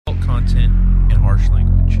content and harsh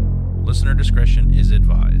language. Listener discretion is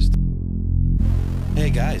advised. Hey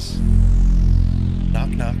guys. Knock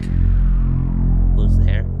knock. Who's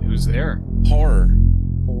there? Who's there? Horror.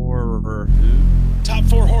 Horror who? Top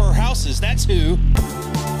 4 horror houses, that's who.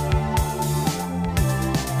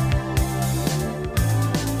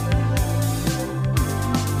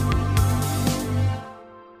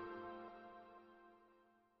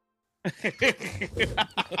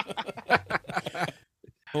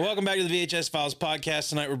 Well, welcome back to the VHS Files podcast.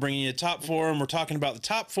 Tonight we're bringing you top 4, and we're talking about the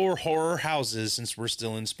top 4 horror houses since we're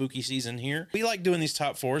still in spooky season here. We like doing these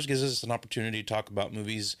top 4s, gives us an opportunity to talk about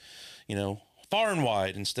movies, you know, far and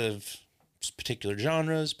wide instead of particular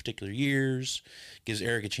genres, particular years. Gives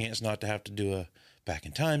Eric a chance not to have to do a back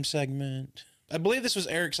in time segment. I believe this was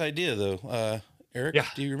Eric's idea, though. Eric, Yeah.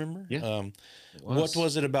 do you remember? Yeah. What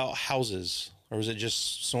was it about houses? Or was it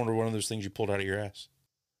just sort of one of those things you pulled out of your ass?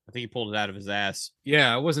 I think he pulled it out of his ass.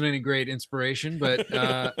 Yeah, it wasn't any great inspiration, but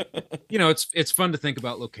you know, it's fun to think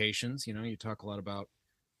about locations. You know, you talk a lot about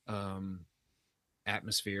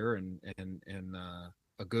atmosphere and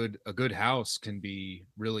a good house can be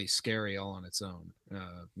really scary all on its own.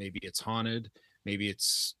 Maybe it's haunted, maybe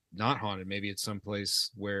it's not haunted, maybe it's someplace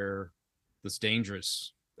where it's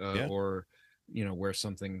dangerous, or you know, where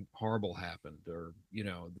something horrible happened, or you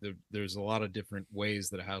know, there's a lot of different ways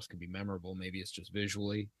that a house can be memorable. Maybe it's just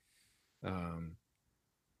visually.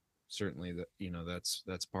 Certainly that, you know,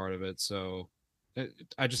 that's part of it. So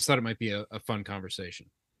I just thought it might be a fun conversation.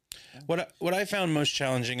 What I found most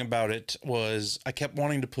challenging about it was I kept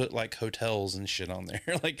wanting to put like hotels and shit on there,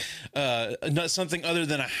 like not something other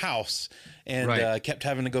than a house, and Right. I kept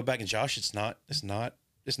having to go back and Josh, it's not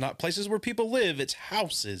places where people live, it's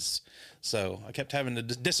houses. So I kept having to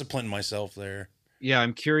discipline myself there. Yeah,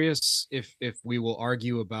 I'm curious if we will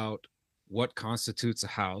argue about what constitutes a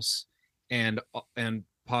house and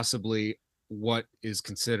possibly what is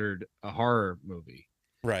considered a horror movie.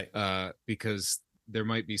 Right. Because there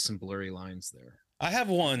might be some blurry lines there. I have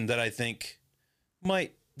one that I think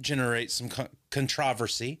might generate some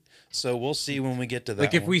controversy. So we'll see when we get to that.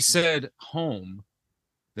 Like if one. we said home,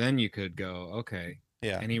 then you could go, okay,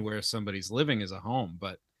 Yeah. anywhere somebody's living is a home,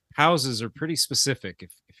 but houses are pretty specific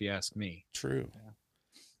if you ask me. True.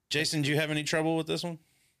 Yeah. Jason, do you have any trouble with this one?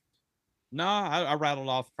 No, I rattled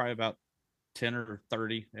off probably about 10 or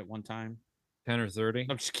 30 at one time. 10 or 30?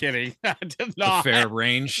 I'm just kidding. I did A not. fair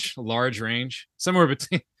range, large range, somewhere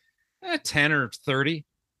between 10 or 30.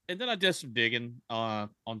 And then I did some digging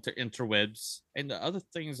onto interwebs. And the other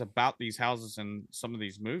things about these houses and some of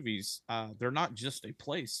these movies, they're not just a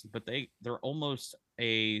place, but they're almost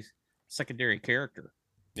a secondary character.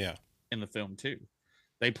 Yeah. In the film too.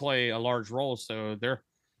 They play a large role. So they're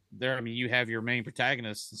I mean, you have your main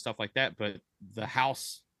protagonists and stuff like that, but the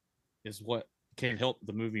house is what can help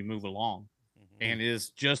the movie move along, and is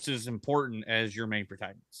just as important as your main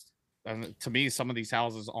protagonist. And to me, some of these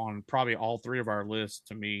houses on probably all 3 of our lists,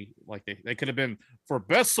 to me, like they could have been for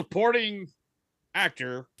best supporting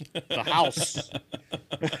actor, the house.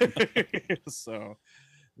 So,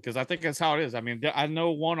 because I think that's how it is. I mean, I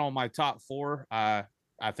know one on my top 4, I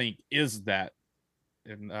think is that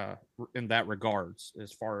in that regards,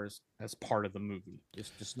 as far as part of the movie. It's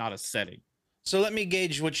just not a setting. So let me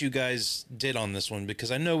gauge what you guys did on this one,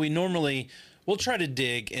 because I know we'll try to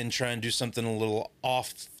dig and try and do something a little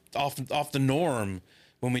off the norm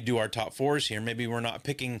when we do our top 4s here. Maybe we're not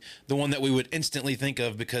picking the one that we would instantly think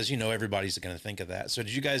of, because you know everybody's going to think of that. So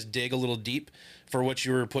did you guys dig a little deep for what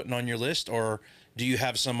you were putting on your list, or do you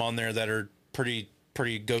have some on there that are pretty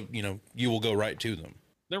go, you know, you will go right to them?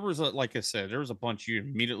 There was like I said, there was a bunch you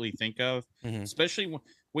immediately think of, especially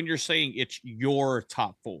when you're saying it's your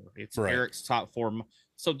top 4. It's right. Eric's top 4.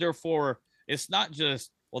 So therefore, it's not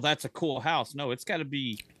just, well, that's a cool house. No, it's got to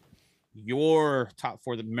be your top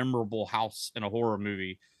 4, the memorable house in a horror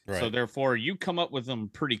movie. Right. So therefore, you come up with them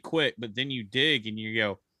pretty quick, but then you dig and you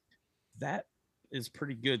go, that is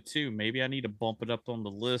pretty good too. Maybe I need to bump it up on the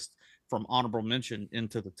list from honorable mention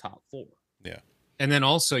into the top 4. Yeah. And then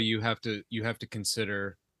also you have to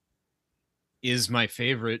consider, is my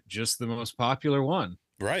favorite just the most popular one?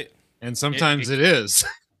 Right. And sometimes it is.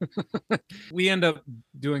 We end up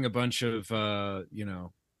doing a bunch of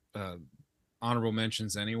honorable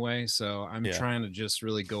mentions anyway, so I'm trying to just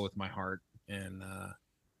really go with my heart, and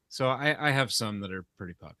so I have some that are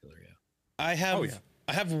pretty popular. I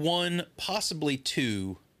have one, possibly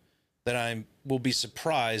 2, that I will be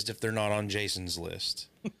surprised if they're not on Jason's list.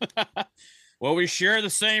 Well, we share the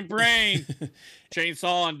same brain.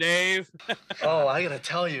 Chainsaw and Dave. Oh, I gotta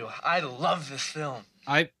tell you, I love this film.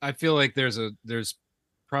 I feel like there's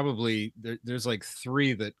probably there's like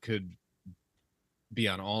 3 that could be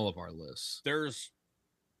on all of our lists. There's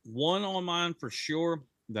one on mine for sure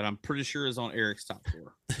that I'm pretty sure is on Eric's top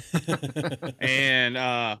 4. and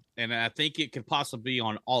I think it could possibly be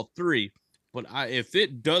on all 3. But if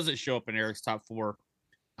it doesn't show up in Eric's top 4,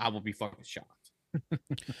 I will be fucking shocked.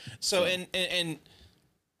 So and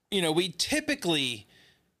we typically,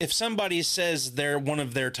 if somebody says they're one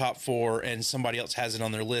of their top 4 and somebody else has it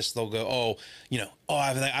on their list, they'll go,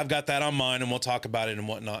 I've got that on mine, and we'll talk about it and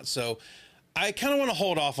whatnot. So I kind of want to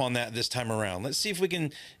hold off on that this time around. Let's see if we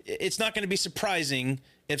can. It's not going to be surprising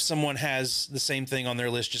if someone has the same thing on their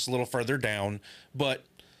list just a little further down, but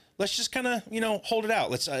let's just kind of, hold it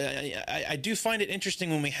out. I do find it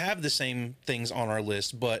interesting when we have the same things on our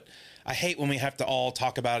list, but I hate when we have to all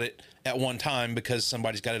talk about it at one time because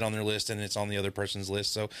somebody's got it on their list and it's on the other person's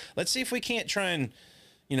list. So let's see if we can't try and,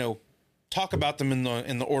 talk about them in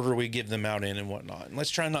the order we give them out in and whatnot. And let's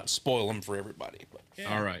try and not spoil them for everybody. But,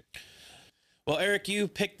 yeah. All right. Well, Eric, you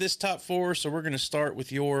picked this top 4, so we're going to start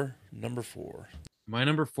with your number 4. My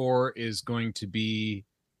number 4 is going to be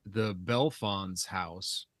the Belfon's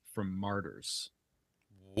house from Martyrs.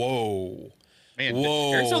 Whoa. Man,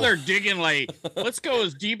 Whoa. So they're digging let's go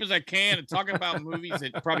as deep as I can and talking about movies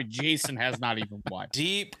that probably Jason has not even watched.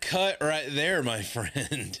 Deep cut right there, my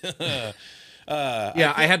friend.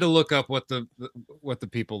 I had to look up what the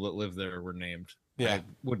people that live there were named. Yeah. I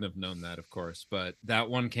wouldn't have known that, of course, but that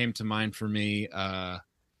one came to mind for me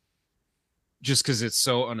just because it's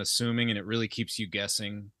so unassuming and it really keeps you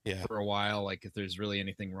guessing for a while, like if there's really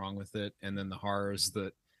anything wrong with it. And then the horrors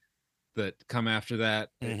that come after that,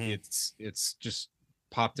 it's just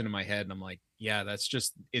popped into my head, and I'm like, yeah, it's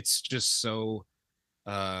just so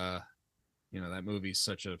that movie's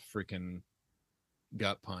such a freaking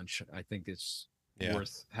gut punch. I think it's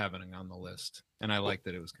worth having on the list, and I like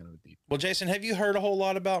that it was kind of deep. Well, Jason, have you heard a whole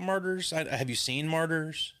lot about Martyrs? Have you seen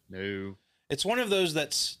Martyrs? No. It's one of those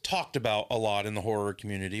that's talked about a lot in the horror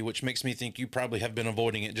community, which makes me think you probably have been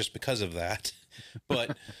avoiding it just because of that.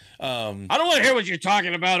 But I don't want to hear what you're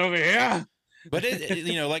talking about over here. But it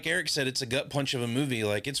like Eric said, it's a gut punch of a movie.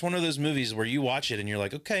 Like, it's one of those movies where you watch it and you're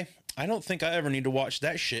like, okay, I don't think I ever need to watch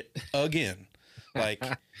that shit again. Like,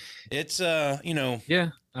 it's Yeah,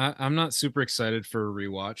 I'm not super excited for a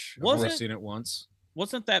rewatch. I've only seen it once.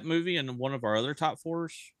 Wasn't that movie in one of our other top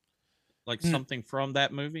 4s? Like something from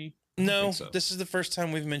that movie? No, this is the first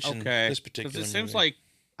time we've mentioned this particular movie. It seems like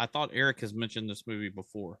I thought Eric has mentioned this movie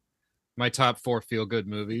before. My top 4 feel-good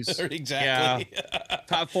movies. Exactly. Yeah.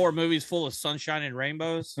 Top 4 movies full of sunshine and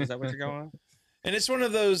rainbows. Is that what you're going on? And it's one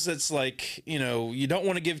of those that's like, you don't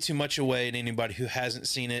want to give too much away to anybody who hasn't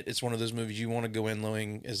seen it. It's one of those movies you want to go in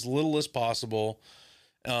knowing as little as possible.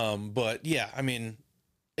 But yeah, I mean,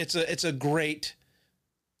 it's a great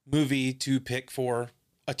movie to pick for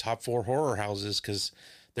a top 4 horror houses, because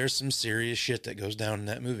there's some serious shit that goes down in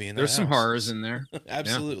that movie. There's some horrors in there.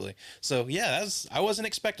 Absolutely. Yeah. So yeah, I wasn't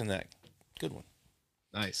expecting that. Good one.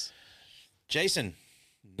 Nice. Jason,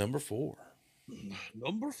 number 4.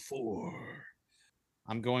 Number 4.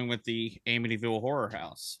 I'm going with the Amityville Horror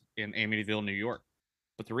House in Amityville, New York.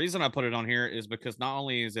 But the reason I put it on here is because not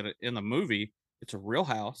only is it in the movie, it's a real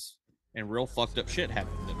house and real fucked up shit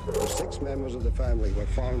happened in it. 6 members of the family were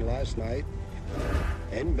found last night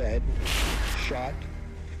in bed, shot,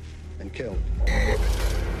 and killed.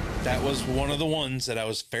 That was one of the ones that I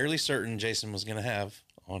was fairly certain Jason was going to have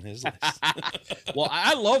on his list. Well,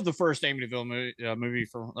 I love the first Amityville movie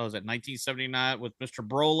from, what was it, 1979 with Mr.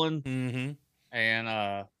 Brolin. Mm-hmm.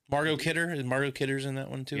 And Margot Kidder. Margot Kidder's in that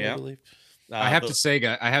one too, I believe. I have to say,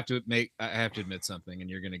 guy, I have to admit something, and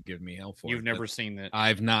you're going to give me hell for it. You've never seen it.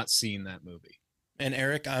 I've not seen that movie. And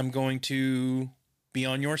Eric, I'm going to be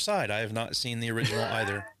on your side. I have not seen the original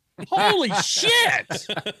either. Holy shit!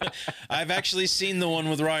 I've actually seen the one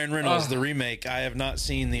with Ryan Reynolds, the remake. I have not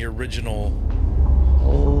seen the original.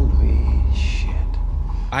 Holy shit.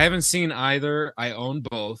 I haven't seen either. I own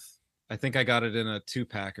both. I think I got it in a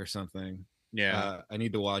 2-pack or something. Yeah. I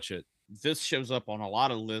need to watch it. This shows up on a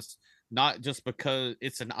lot of lists, not just because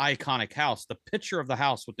it's an iconic house. The picture of the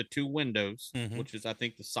house with the 2 windows, which is, I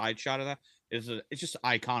think, the side shot of that, it's just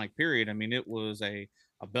iconic, period. I mean, it was a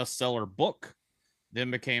bestseller book,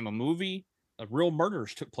 then became a movie. Real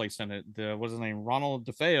murders took place in it. What's his name? Ronald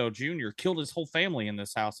DeFeo Jr. killed his whole family in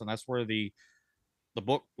this house, and that's where the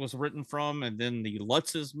book was written from. And then the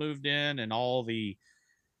Lutzes moved in, and all the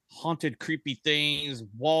haunted, creepy things,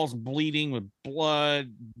 walls bleeding with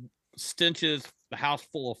blood, stenches, the house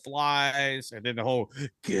full of flies, and then the whole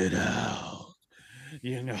 "get out,"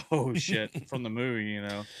 shit from the movie.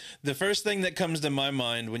 The first thing that comes to my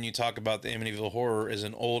mind when you talk about the Amityville Horror is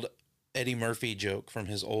an old Eddie Murphy joke from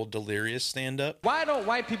his old Delirious stand-up. Why don't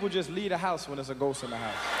white people just leave the house when there's a ghost in the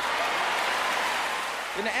house?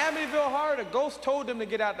 In the Amityville Horror, the ghost told them to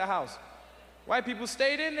get out the house. White people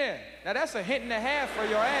stayed in there. Now that's a hint and a half for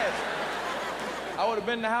your ass. I would have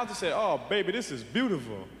been in the house and said, oh, baby, this is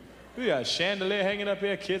beautiful. We got a chandelier hanging up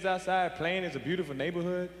here, kids outside playing. It's a beautiful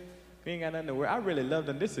neighborhood. We ain't got nothing to worry. I really love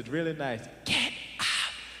them. This is really nice. Get out.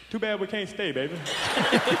 Too bad we can't stay, baby.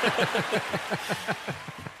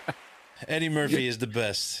 Eddie Murphy is the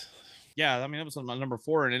best. Yeah, I mean, that was my number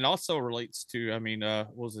 4, and it also relates to, I mean,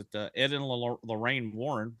 was it Ed and Lorraine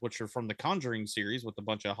Warren, which are from the Conjuring series with a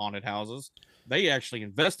bunch of haunted houses. They actually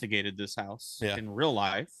investigated this house in real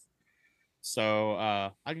life. So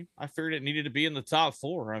I figured it needed to be in the top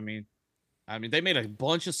 4. I mean, they made a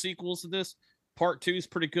bunch of sequels to this. Part 2 is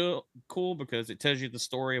pretty cool because it tells you the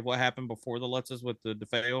story of what happened before the Lutzes with the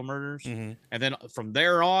DeFeo murders. Mm-hmm. And then from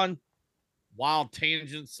there on, wild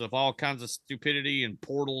tangents of all kinds of stupidity and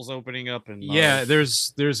portals opening up. And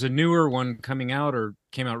there's a newer one coming out or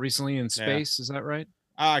came out recently in space. Is that right?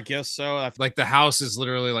 I guess so. Like the house is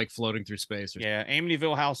literally like floating through space.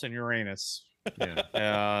 Amityville House in Uranus.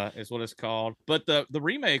 Is what it's called. But the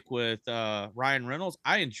remake with Ryan Reynolds,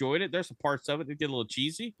 I enjoyed it. There's some parts of it that get a little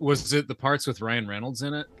cheesy. Was it the parts with Ryan Reynolds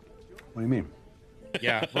in it? What do you mean?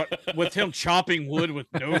 Yeah, with him chopping wood with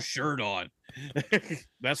no shirt on.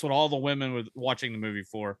 That's what all the women were watching the movie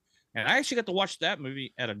for. And I actually got to watch that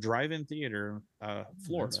movie at a drive-in theater,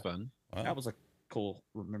 Florida. That's fun. Wow. That was a cool.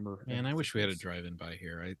 Man, I wish we had a drive-in by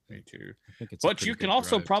here. Me too. But you can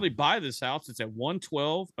also probably buy this house. It's at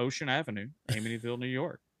 112 Ocean Avenue, Amityville, New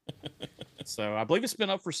York. So I believe it's been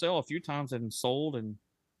up for sale a few times and sold and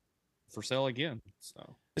for sale again.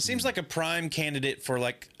 So it seems like a prime candidate for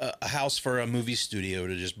like a house for a movie studio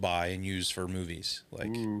to just buy and use for movies. Like,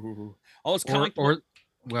 it's kind of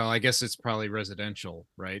well, I guess it's probably residential,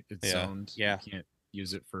 right? It's owned. Yeah, you can't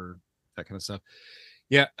use it for that kind of stuff.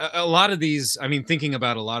 Yeah, a lot of these, I mean, thinking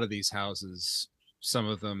about a lot of these houses, some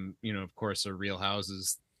of them, of course, are real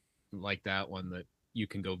houses like that one that you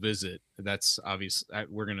can go visit. That's obvious.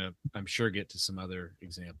 We're going to, I'm sure, get to some other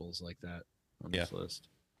examples like that on this list.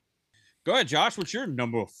 Go ahead, Josh. What's your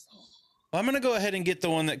number? Well, I'm going to go ahead and get the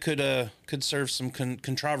one that could serve some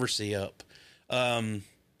controversy up.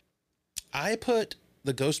 I put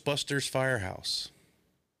the Ghostbusters Firehouse.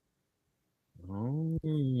 Oh.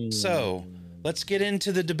 So let's get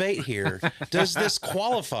into the debate here. Does this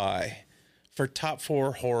qualify for top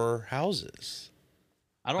 4 horror houses?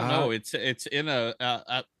 I don't know. It's in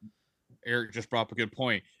Eric just brought up a good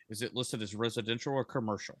point. Is it listed as residential or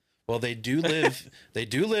commercial? Well, they do live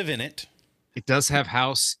in it. It does have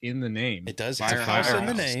house in the name. It does have house in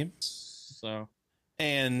the name. So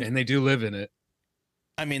and they do live in it.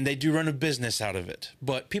 I mean, they do run a business out of it,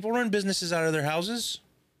 but people run businesses out of their houses.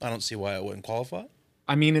 I don't see why it wouldn't qualify.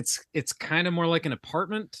 I mean, it's kind of more like an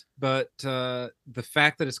apartment, but the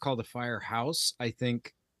fact that it's called a firehouse, I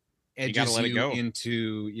think, edges you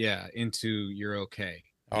into you're okay.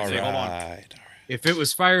 All right. If it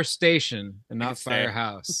was fire station and not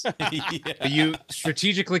firehouse, you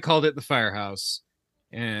strategically called it the firehouse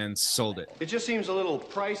and sold it. It just seems a little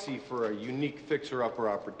pricey for a unique fixer-upper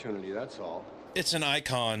opportunity, that's all. It's an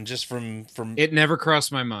icon just from It never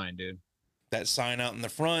crossed my mind, dude. That sign out in the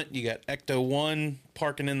front. You got Ecto-1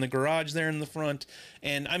 parking in the garage there in the front.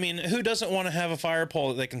 And I mean, who doesn't want to have a fire pole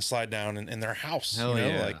that they can slide down in their house? Hell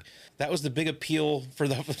yeah. Like that was the big appeal for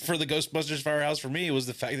the Ghostbusters Firehouse for me, was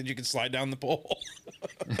the fact that you could slide down the pole.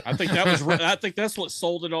 I think that's what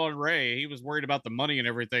sold it on Ray. He was worried about the money and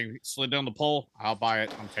everything. He slid down the pole. I'll buy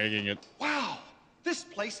it. I'm taking it. Wow, this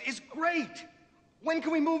place is great. When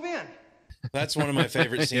can we move in? That's one of my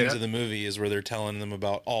favorite scenes of the movie, is where they're telling them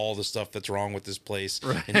about all the stuff that's wrong with this place.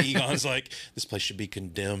 Right. And Egon's like, this place should be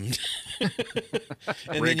condemned.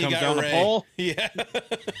 And Ray then comes down the pole. Yeah.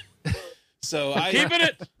 So keeping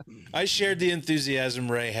it. I shared the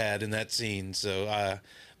enthusiasm Ray had in that scene. So,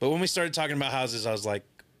 but when we started talking about houses, I was like,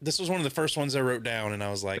 this was one of the first ones I wrote down, and I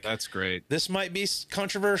was like, that's great. This might be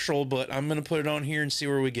controversial, but I'm going to put it on here and see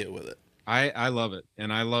where we get with it. I love it,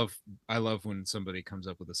 and I love when somebody comes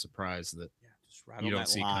up with a surprise that just right you on don't that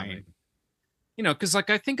see line. coming. Because like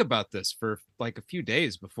I think about this for like a few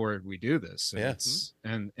days before we do this. And yes,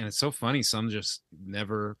 and it's so funny. Some just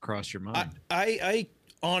never cross your mind. I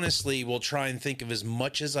honestly will try and think of as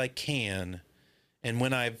much as I can, and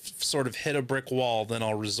when I've sort of hit a brick wall, then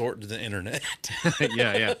I'll resort to the internet.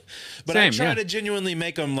 yeah. But I try to genuinely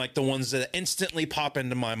make them like the ones that instantly pop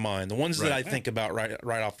into my mind, the ones that I think about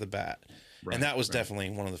right off the bat. Right, and that was definitely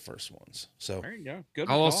one of the first ones. So there you go. Good.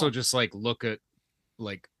 I'll also just like look at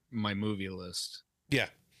like my movie list. Yeah.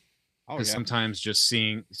 Because sometimes just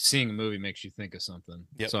seeing a movie makes you think of something.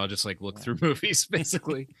 Yep. So I'll just like look through movies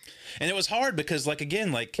basically. And it was hard because like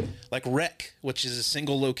Rec, which is a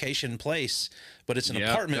single location place, but it's an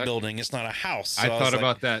apartment building. It's not a house. So I thought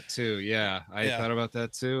about that too. Yeah. I thought about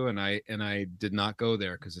that too. And I did not go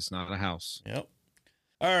there because it's not a house. Yep.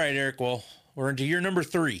 All right, Eric. Well, we're into your number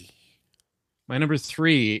 3. My number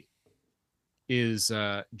 3 is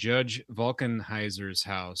Judge Volkenheiser's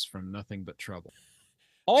house from Nothing But Trouble.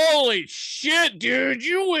 Holy shit, dude,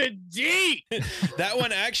 you went deep. That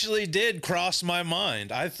one actually did cross my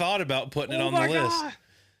mind. I thought about putting it on the list.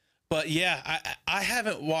 But yeah, I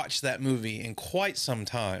haven't watched that movie in quite some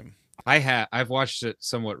time. I've watched it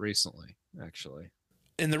somewhat recently, actually.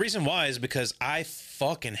 And the reason why is because I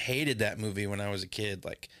fucking hated that movie when I was a kid.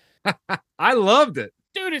 Like, I loved it.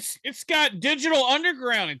 Dude, it's got Digital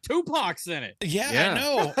Underground and Tupac's in it. Yeah. I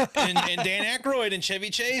know. And Dan Aykroyd and Chevy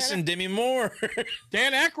Chase and Demi Moore.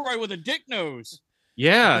 Dan Aykroyd with a dick nose.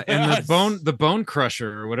 Yeah, and the bone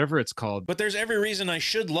crusher or whatever it's called. But there's every reason I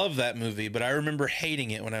should love that movie, but I remember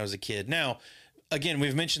hating it when I was a kid. Now, again,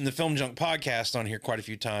 we've mentioned the Film Junk podcast on here quite a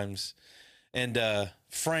few times. And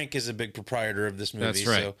Frank is a big proprietor of this movie. That's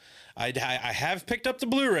right. So I have picked up the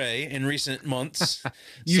Blu-ray in recent months.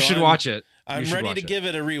 You should watch it. I'm ready to give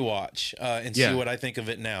it a rewatch and see what I think of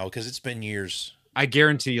it now, because it's been years. I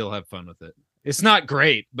guarantee you'll have fun with it. It's not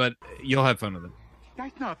great, but you'll have fun with it.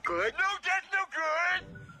 That's not good. No, that's no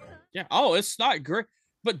good. Yeah. Oh, it's not great.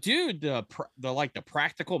 But dude, the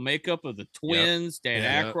practical makeup of the twins,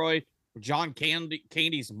 Dan Aykroyd, John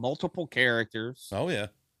Candy's multiple characters. Oh yeah.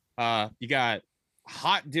 You got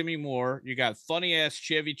hot Demi Moore. You got funny ass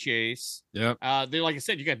Chevy Chase. Yep. Then, like I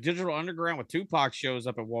said, you got Digital Underground with Tupac shows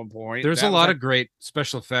up at one point. There's a lot of great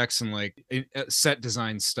special effects and like set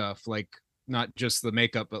design stuff, like not just the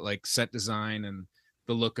makeup, but like set design and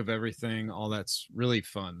the look of everything. All that's really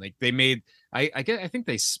fun. Like they made, I think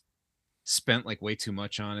they spent like way too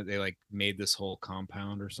much on it. They like made this whole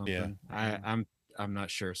compound or something. Yeah. I'm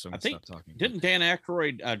not sure. So I'm gonna stop talking. Didn't Dan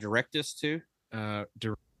Aykroyd direct this too?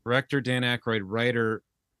 Director Dan Aykroyd, writer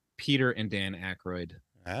Peter and Dan Aykroyd.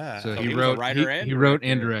 So he wrote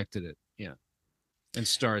and directed it. Yeah, and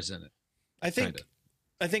stars in it. I think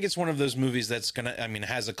it's one of those movies that's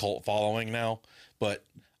has a cult following now. But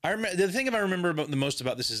the thing I remember the most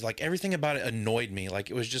about this is like everything about it annoyed me. Like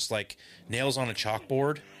it was just like nails on a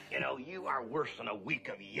chalkboard. You know, you are worse than a week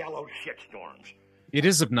of yellow shitstorms. It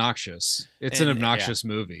is obnoxious. It's an obnoxious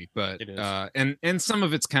movie, but and some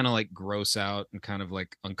of it's kind of like gross out and kind of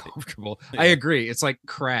like uncomfortable. Yeah. I agree. It's like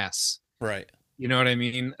crass, right? You know what I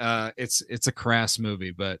mean? It's a crass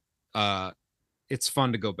movie, but it's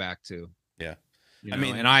fun to go back to. Yeah, you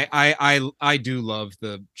know? And I do love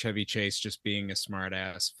the Chevy Chase just being a smart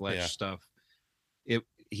ass flesh stuff.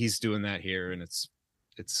 He's doing that here, and it's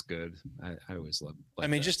good. I always love.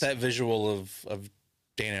 Just that visual of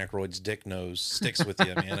Dan Aykroyd's dick nose sticks with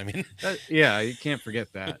you, man. I mean, you can't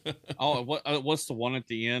forget that. Oh, what's the one at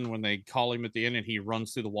the end when they call him at the end and he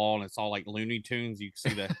runs through the wall and it's all like Looney Tunes? You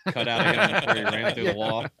see the cutout of him where he ran through the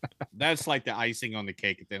wall. That's like the icing on the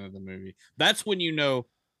cake at the end of the movie. That's when you know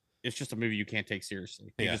it's just a movie you can't take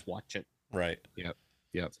seriously. You just watch it. Right. Yep.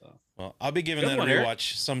 So, well, I'll be giving that a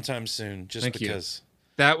rewatch sometime soon, just because.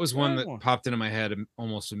 That was one that popped into my head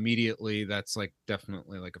almost immediately. That's like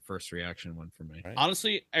definitely like a first reaction one for me. Right.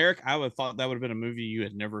 Honestly, Eric, I would have thought that would have been a movie you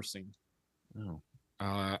had never seen. Oh,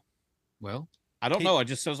 well, I don't know. I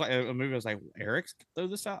just was like a movie. I was like, Eric, throw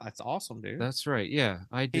this out. That's awesome, dude. That's right. Yeah,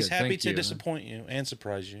 I did. He's happy to disappoint you and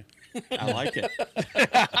surprise you. I like it.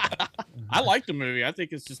 I like the movie. I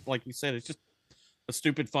think it's just like you said. It's just a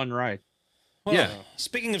stupid fun ride. Well,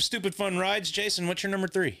 speaking of stupid fun rides, Jason, what's your number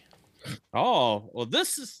 3? Oh, well,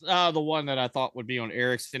 this is the one that I thought would be on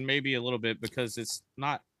Eric's, and maybe a little bit because it's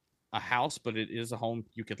not a house, but it is a home.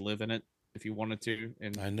 You could live in it if you wanted to.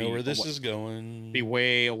 And I know where this is going. Be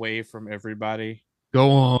way away from everybody. Go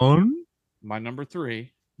on. My number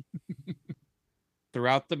 3.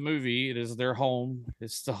 Throughout the movie, it is their home.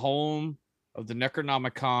 It's the home of the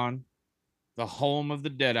Necronomicon, the home of the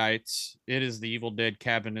Deadites. It is the Evil Dead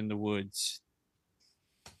Cabin in the Woods.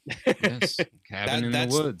 Yes, Cabin in the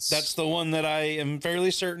Woods. That's the one that I am fairly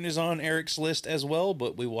certain is on Eric's list as well,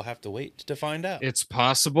 but we will have to wait to find out. It's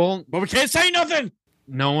possible, but we can't say nothing.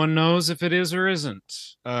 No one knows if it is or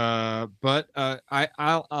isn't. But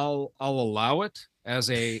I'll allow it as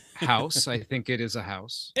a house. I think it is a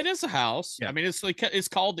house. It is a house. Yeah. I mean, it's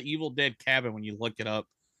called the Evil Dead Cabin when you look it up.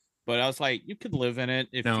 But I was like, you could live in it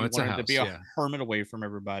if you wanted to be a hermit away from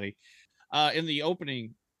everybody. In the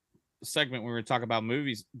opening segment when we were talking about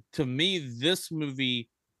movies, to me this movie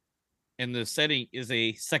and the setting is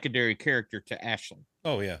a secondary character to Ashley.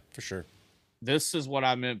 Oh yeah, for sure. This is what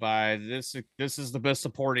I meant by this. This is the best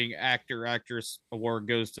supporting actress award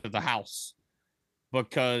goes to the house,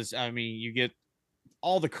 because I mean you get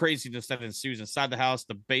all the craziness that ensues inside the house,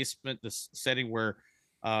 the basement, the setting where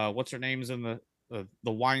what's her name's in the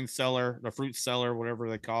wine cellar, the fruit cellar, whatever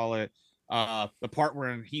they call it. The part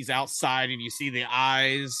where he's outside and you see the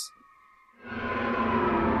eyes.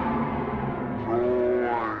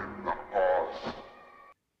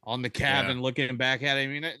 On the cabin, looking back at it. I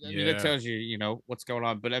mean, that tells you, you know, what's going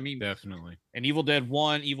on. But I mean, definitely. And Evil Dead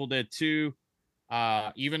 1, Evil Dead 2,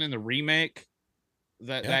 even in the remake,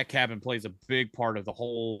 that cabin plays a big part of the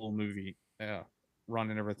whole movie run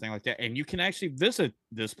and everything like that. And you can actually visit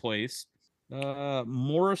this place,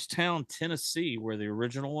 Morristown, Tennessee, where the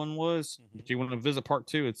original one was. If you want to visit part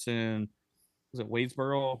 2, it's in, is it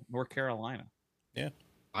Wadesboro, North Carolina? Yeah.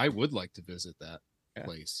 I would like to visit that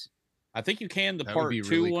place. I think you can That part would be 2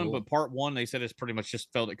 really one, cool. but part 1 they said it's pretty much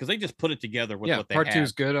just filled it because they just put it together with what they part had. 2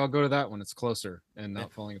 is good. I'll go to that one. It's closer and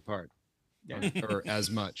not falling apart, Yeah. or as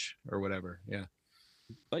much or whatever. Yeah,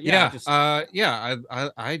 But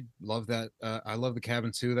I love that. I love the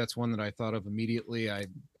cabin too. That's one that I thought of immediately. I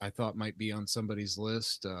thought might be on somebody's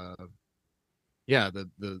list. The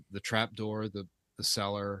trap door, the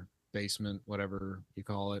cellar, basement, whatever you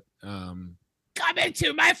call it. Come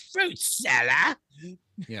into my fruit cellar.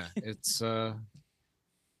 Yeah, it's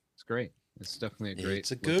great. It's definitely a great.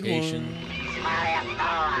 It's a good location. one.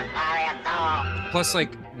 Plus,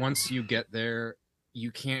 like once you get there,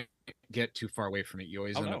 you can't get too far away from it. You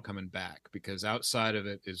always end no. up coming back because outside of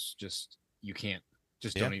it is just you can't.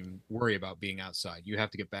 Just don't even worry about being outside. You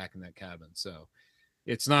have to get back in that cabin. So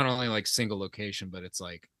it's not only like single location, but it's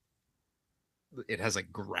like it has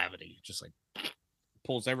like gravity, just like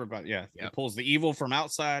Pulls everybody. It pulls the evil from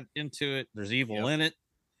outside into it. There's evil in it.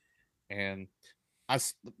 And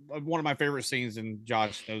one of my favorite scenes, and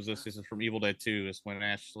Josh knows this is from Evil Dead 2, is when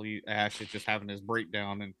Ash is just having his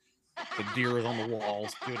breakdown and the deer is on the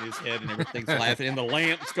walls doing his head and everything's laughing and the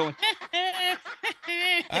lamp's going.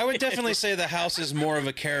 I would definitely say the house is more of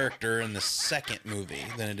a character in the second movie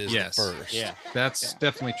than it is the first. Yeah, that's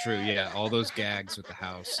definitely true. Yeah, all those gags with the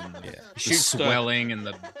house and the Shoots swelling and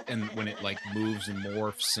when it like moves and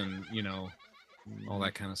morphs and all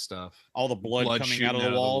that kind of stuff. All the blood coming shooting out of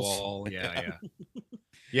the walls. wall. Yeah.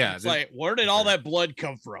 Yeah. It's like, where did all that blood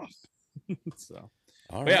come from? So,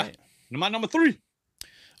 all right. My number 3.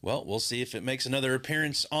 Well, we'll see if it makes another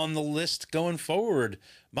appearance on the list going forward.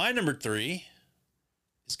 My number 3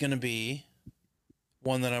 is going to be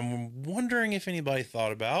one that I'm wondering if anybody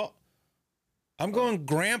thought about. I'm going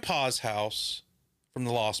Grandpa's house from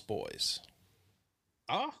the Lost Boys.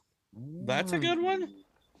 Oh, that's a good one.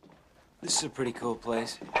 This is a pretty cool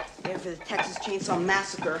place. Yeah, for the Texas Chainsaw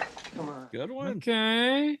Massacre. Come on. Good one.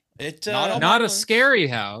 Okay. It not a scary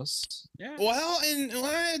house. Yeah. Well,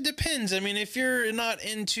 it depends. I mean, if you're not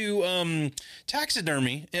into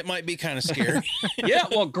taxidermy, it might be kind of scary. Yeah,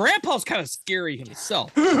 well, Grandpa's kind of scary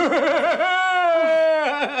himself.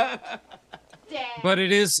 But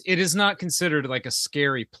it is not considered like a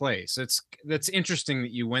scary place. That's interesting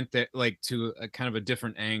that you went there like to a kind of a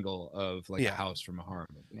different angle of like a house from a horror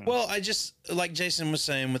movie. Well, I just like Jason was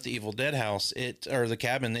saying with the Evil Dead house, or the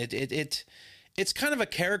cabin, it's kind of a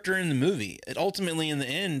character in the movie. It ultimately, in the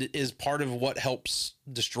end, is part of what helps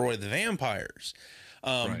destroy the vampires.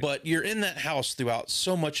 But you're in that house throughout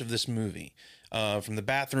so much of this movie, from the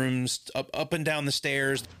bathrooms up and down the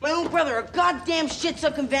stairs. My own brother, a goddamn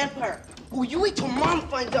shit-sucking vampire. Oh, you wait till Mom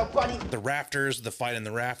finds out, buddy. The rafters, the fight in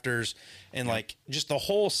the rafters, and like just the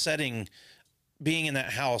whole setting, being in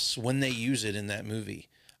that house when they use it in that movie.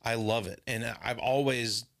 I love it, and I've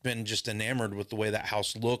always been just enamored with the way that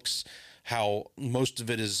house looks. How most of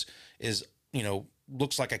it is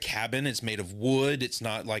looks like a cabin. It's made of wood. It's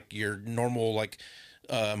not like your normal like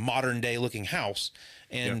modern day looking house.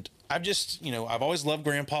 And I've just I've always loved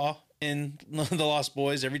Grandpa in The Lost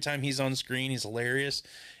Boys. Every time he's on screen, he's hilarious.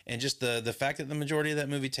 And just the fact that the majority of that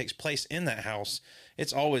movie takes place in that house,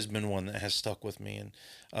 it's always been one that has stuck with me. And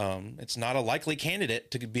it's not a likely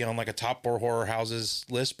candidate to be on like a top 4 horror houses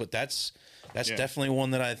list, but that's definitely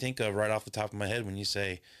one that I think of right off the top of my head when you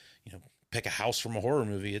say, pick a house from a horror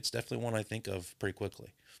movie. It's definitely one I think of pretty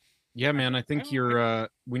quickly. Yeah, man. I think you're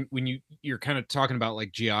when you're kind of talking about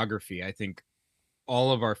like geography. I think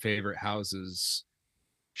all of our favorite houses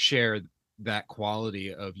share that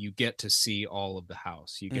quality of you get to see all of the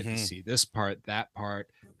house. You get to see this part, that part.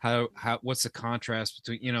 How what's the contrast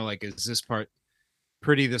between like is this part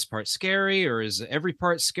pretty, this part scary, or is every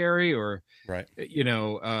part scary, or Right.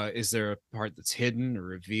 is there a part that's hidden or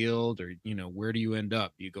revealed, or where do you end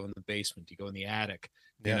up? Do you go in the basement? Do you go in the attic?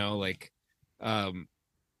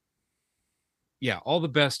 Yeah, all the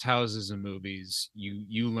best houses and movies,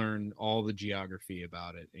 you learn all the geography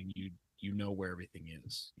about it, and you know where everything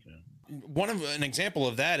is. An example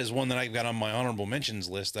of that is one that I've got on my honorable mentions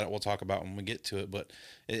list that we'll talk about when we get to it, but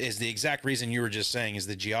it is the exact reason you were just saying, is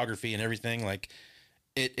the geography and everything. Like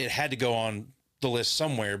it had to go on the list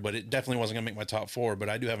somewhere, but it definitely wasn't gonna make my top 4, but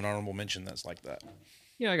I do have an honorable mention that's like that.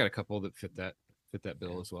 Yeah, I got a couple that fit that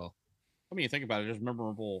bill as well. I mean, you think about it, there's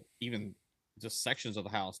memorable, even just sections of the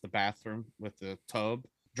house, the bathroom with the tub,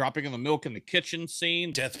 dropping in the milk in the kitchen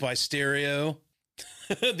scene, Death by Stereo,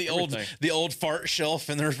 the old fart shelf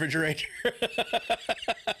in the refrigerator.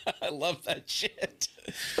 I love that shit.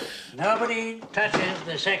 Nobody touches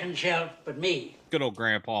the second shelf but me. Good old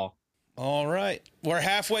grandpa. All right, we're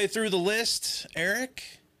halfway through the list. Eric,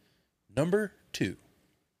 number 2.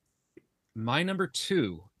 My number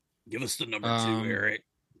 2. Give us the number 2, Eric.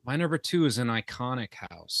 My number 2 is an iconic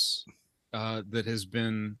house that has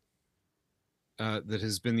been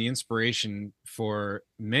the inspiration for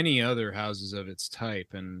many other houses of its type,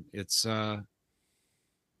 and it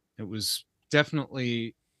was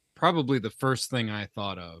definitely probably the first thing I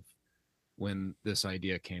thought of when this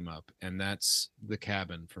idea came up, and that's the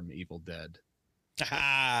cabin from Evil Dead /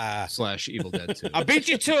 Evil Dead 2. I beat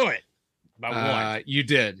you to it. By one. You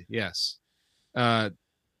did, yes.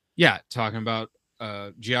 Yeah, talking about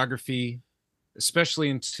geography, especially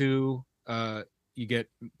in 2, you get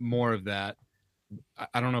more of that.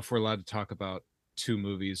 I don't know if we're allowed to talk about 2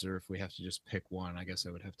 movies, or if we have to just pick one. I guess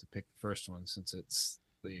I would have to pick the first one, since it's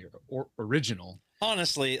the original.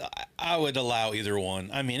 Honestly, I would allow either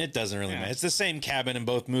one. I mean, it doesn't really matter. It's the same cabin in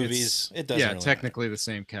both movies. It doesn't. Yeah, really technically matter. The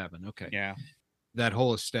same cabin. Okay. Yeah. That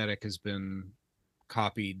whole aesthetic has been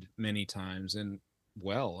copied many times, and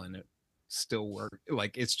it still works.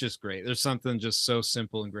 Like, it's just great. There's something just so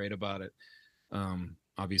simple and great about it.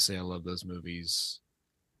 Obviously, I love those movies.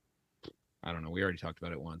 I don't know. We already talked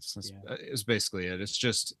about it once. It's basically it. It's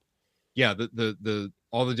just, the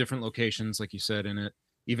all the different locations, like you said, in it.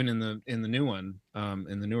 Even in the new one,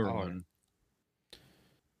 in the newer one.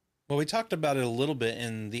 Well, we talked about it a little bit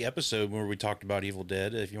in the episode where we talked about Evil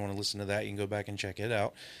Dead. If you want to listen to that, you can go back and check it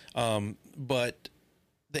out. But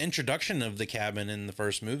the introduction of the cabin in the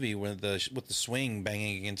first movie with the swing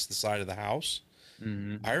banging against the side of the house.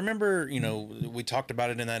 Mm-hmm. I remember, we talked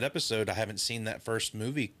about it in that episode. I haven't seen that first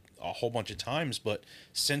movie a whole bunch of times, but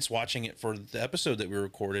since watching it for the episode that we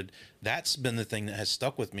recorded, that's been the thing that has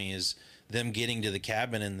stuck with me, is them getting to the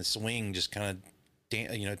cabin and the swing just kind of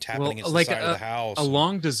tapping against the side of the house. A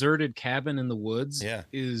long deserted cabin in the woods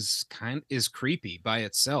is creepy by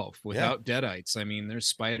itself without deadites. I mean, there's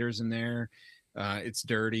spiders in there. It's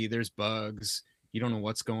dirty. There's bugs. You don't know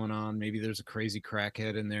what's going on. Maybe there's a crazy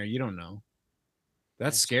crackhead in there. You don't know.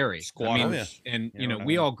 That's scary. Squatters. And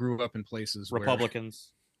we all grew up in places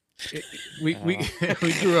Republicans. We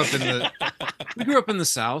grew up in the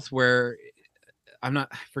South, where I'm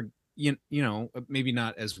not for maybe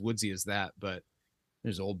not as woodsy as that, but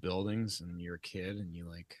there's old buildings, and you're a kid and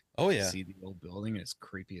you see the old building, and it's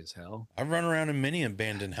creepy as hell. I've run around in many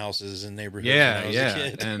abandoned houses in neighborhoods when I was a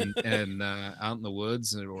kid. and out in the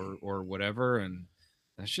woods or whatever, and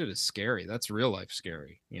that shit is scary. That's real life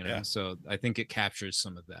scary, So I think it captures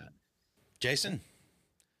some of that. Jason,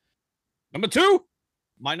 number 2.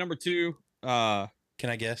 My number 2. Can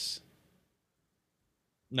I guess?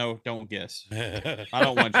 No, don't guess. I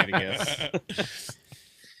don't want you to guess.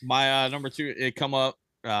 My number 2, it come up.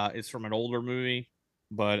 It's from an older movie,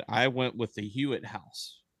 but I went with the Hewitt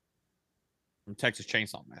house from Texas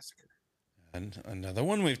Chainsaw Massacre. And another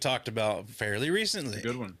one we've talked about fairly recently. A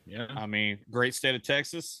good one. Yeah. I mean, great state of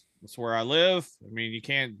Texas. That's where I live. I mean, you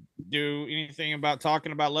can't do anything about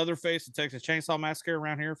talking about Leatherface and Texas Chainsaw Massacre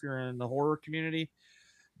around here if you're in the horror community.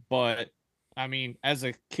 But I mean, as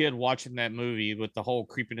a kid watching that movie with the whole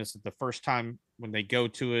creepiness of the first time when they go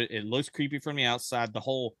to it, it looks creepy from the outside. The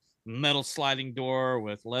whole metal sliding door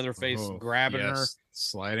with Leatherface grabbing her,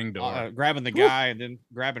 sliding door, grabbing the guy and then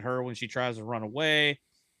grabbing her when she tries to run away.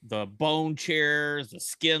 The bone chairs, the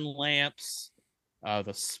skin lamps,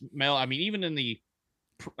 the smell. I mean, even in the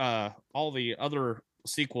all the other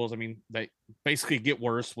sequels, I mean, they basically get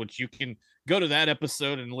worse, which you can go to that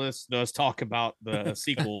episode and listen to us talk about the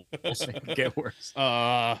sequel. Get worse.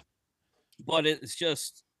 But it's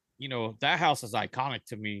just, that house is iconic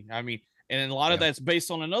to me. I mean, and a lot of that's based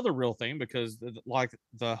on another real thing, because like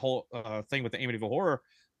the whole thing with the Amityville Horror,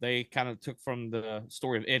 they kind of took from the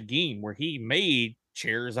story of Ed Gein, where he made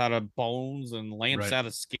chairs out of bones and lamps out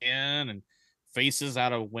of skin and faces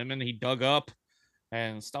out of women he dug up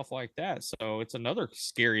and stuff like that. So it's another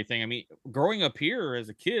scary thing. I mean, growing up here as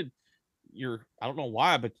a kid, I don't know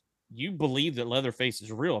why, but you believe that Leatherface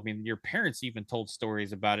is real. I mean, your parents even told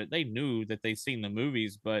stories about it. They knew that they'd seen the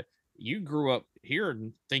movies, but you grew up here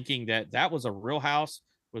thinking that that was a real house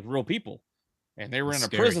with real people and they were in a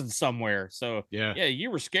prison somewhere. So yeah, you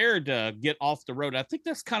were scared to get off the road. I think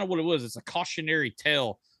that's kind of what it was. It's a cautionary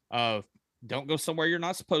tale of don't go somewhere you're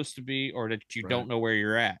not supposed to be, or that you don't know where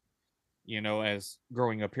you're at. You know, as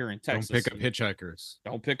growing up here in Texas, don't pick up hitchhikers.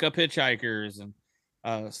 Don't pick up hitchhikers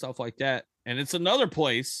and stuff like that. And it's another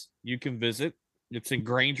place you can visit. It's in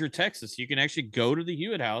Granger, Texas. You can actually go to the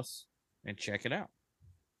Hewitt House and check it out.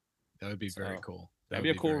 That would be very cool. That'd be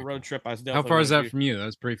a cool road trip. How far is that from you?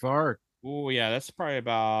 That's pretty far. Oh yeah, that's probably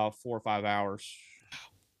about 4 or 5 hours.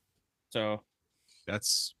 So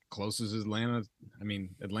that's close as Atlanta. I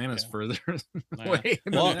mean, Atlanta's further away.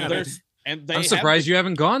 Well, I'm surprised you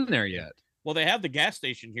haven't gone there yet. Well, they have the gas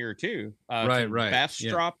station here too. Right.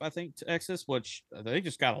 Bastrop, I think, Texas, which they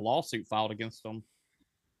just got a lawsuit filed against them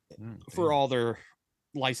for all their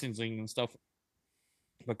licensing and stuff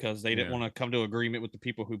because they didn't want to come to agreement with the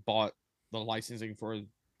people who bought the licensing for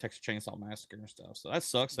Texas Chainsaw Massacre and stuff. So that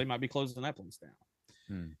sucks. They might be closing that place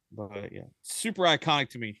down. But yeah, super iconic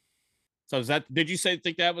to me. So did you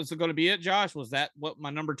think that was going to be it, Josh? Was that what my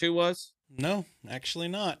number 2 was? No, actually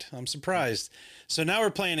not. I'm surprised. So now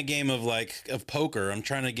we're playing a game of poker. I'm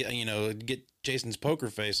trying to get Jason's poker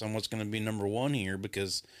face on what's going to be number 1 here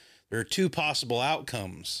because there are 2 possible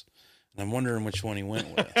outcomes. And I'm wondering which one he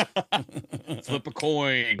went with. Flip a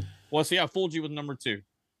coin. Well, see, I fooled you with number 2.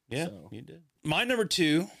 Yeah, you did. My number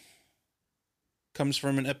 2 comes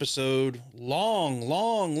from an episode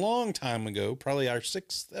long time ago, probably our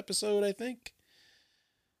 6th episode, I think.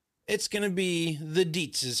 It's going to be the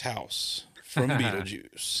Dietz's house from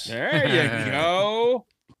Beetlejuice. There you go.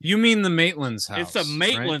 You mean the Maitland's house? It's a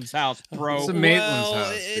Maitland's house, bro. It's a Maitland's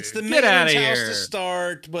house. It's the Maitland's house to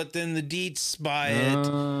start, but then the Dietz buy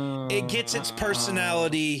it. It gets its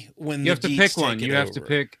personality when you the have to Dietz pick one. take it You have over. to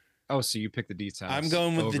pick. Oh, so you pick the Dietz house. I'm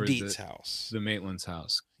going with the Dietz house. The Maitland's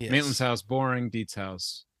house. Yes. Maitland's house, boring. Dietz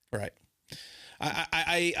house. Right.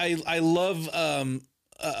 I love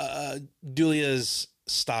Julia's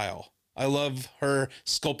style. I love her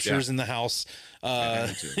sculptures in the house.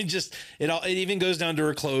 It even goes down to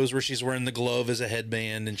her clothes where she's wearing the glove as a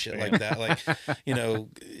headband and shit like that. Like,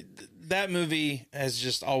 that movie has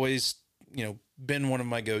just always, been one of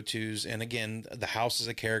my go-tos. And again, the house is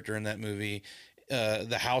a character in that movie.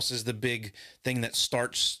 The house is the big thing that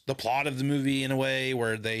starts the plot of the movie in a way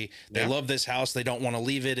where they love this house. They don't want to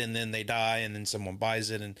leave it. And then they die. And then someone buys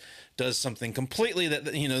it and does something completely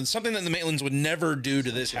something that the Maitlands would never do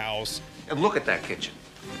to this house. And look at that kitchen.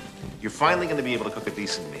 You're finally going to be able to cook a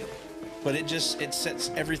decent meal. But it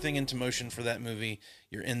sets everything into motion for that movie.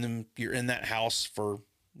 You're in that house for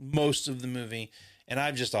most of the movie. And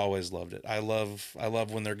I've just always loved it. I love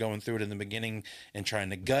when they're going through it in the beginning and trying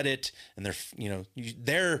to gut it. And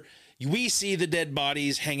we see the dead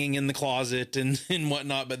bodies hanging in the closet and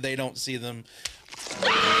whatnot, but they don't see them.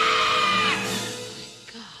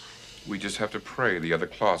 We just have to pray the other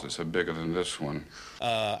closets are bigger than this one.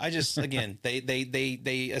 Again,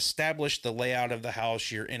 they established the layout of the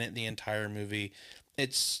house. You're in it the entire movie.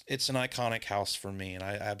 It's an iconic house for me, and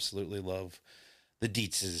I absolutely love the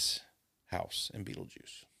Dietz's house in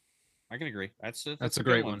Beetlejuice. I can agree. That's a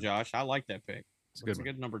great one, Josh. I like that pick. It's a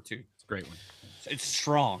good number 2. It's a great one. It's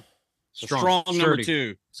strong. Strong number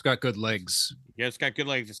 2. It's got good legs. Yeah, it's got good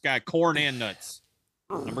legs. It's got corn and nuts.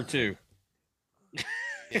 Number 2.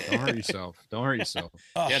 Don't hurt yourself.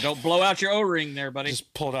 Yeah, don't blow out your O-ring there, buddy.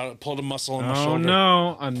 Just pulled a muscle in my shoulder. Oh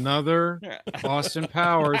no, another Austin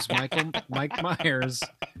Powers, Mike Myers.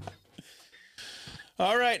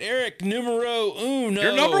 All right, Eric, numero uno.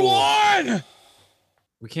 You're number 1.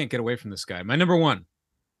 We can't get away from this guy. My number 1.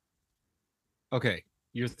 Okay,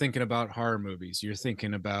 you're thinking about horror movies. You're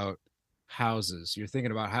thinking about houses. You're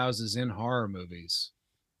thinking about houses in horror movies,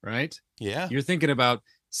 right? Yeah. You're thinking about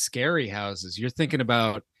scary houses. You're thinking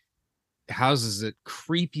about houses that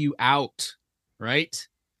creep you out, right?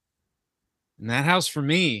 And that house for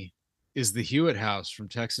me is the Hewitt house from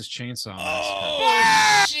Texas Chainsaw Massacre.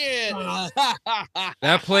 Oh, shit.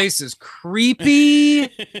 That place is creepy.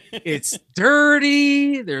 It's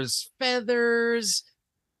dirty. There's feathers.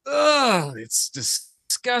 Ugh, it's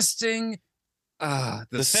disgusting. The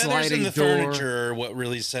feathers in the door. furniture are what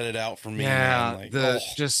really set it out for me. Yeah, it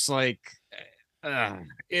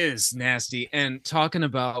is nasty. And talking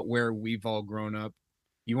about where we've all grown up,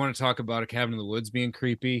 you want to talk about a cabin in the woods being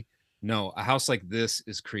creepy? No, a house like this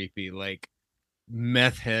is creepy. Like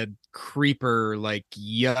meth head creeper, like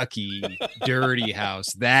yucky, dirty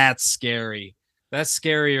house. That's scary. That's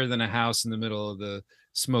scarier than a house in the middle of the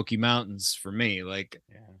Smoky Mountains for me. Like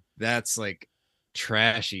that's like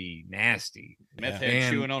trashy, nasty. Meth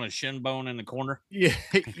head chewing on a shin bone in the corner. Yeah,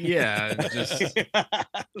 yeah. Just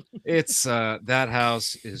it's that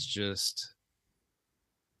house is just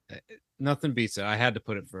nothing beats it. I had to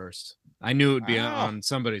put it first. I knew it would be on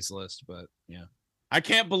somebody's list, but yeah. I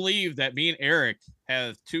can't believe that me and Eric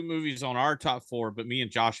have 2 movies on our top 4, but me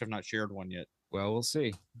and Josh have not shared one yet. Well, we'll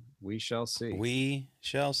see. We shall see. We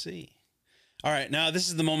shall see. All right, now this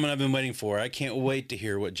is the moment I've been waiting for. I can't wait to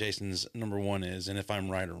hear what Jason's number 1 is and if I'm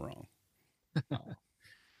right or wrong.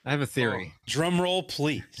 I have a theory. Drum roll,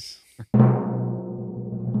 please.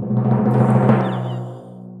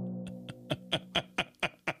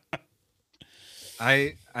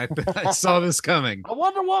 I saw this coming. I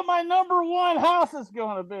wonder what my number 1 house is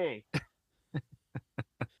going to be.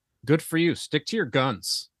 Good for you. Stick to your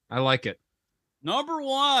guns. I like it. Number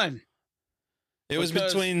 1. It was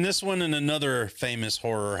between this one and another famous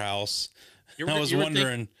horror house. I was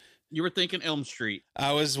wondering. You were thinking Elm Street.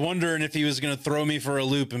 I was wondering if he was going to throw me for a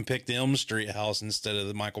loop and pick the Elm Street house instead of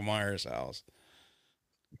the Michael Myers house.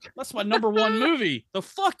 That's my number 1 movie. The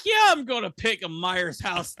fuck yeah, I'm going to pick a Myers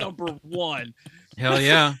house number 1. Hell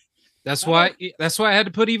yeah. That's why I had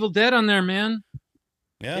to put Evil Dead on there, man.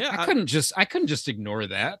 Yeah. I couldn't just ignore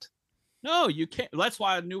that. No, you can't. That's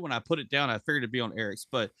why I knew when I put it down, I figured it'd be on Eric's.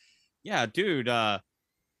 But yeah, dude,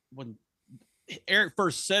 when Eric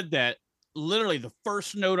first said that, literally the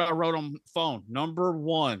first note I wrote on the phone, number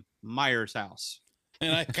 1, Myers house.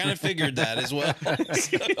 And I kind of figured that as well.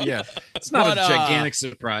 Yeah. It's not a gigantic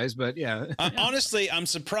surprise, but yeah. Honestly, I'm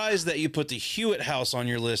surprised that you put the Hewitt house on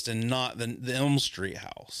your list and not the Elm Street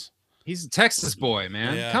house. He's a Texas boy,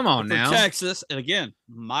 man. Yeah. Come on now. Texas. And again,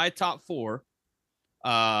 my top 4.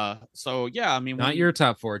 So yeah, I mean, not your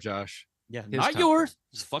top 4, Josh. Yeah, not yours.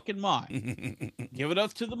 It's fucking mine. Give it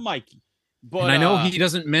up to the Mikey. But and I know he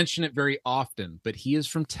doesn't mention it very often, but he is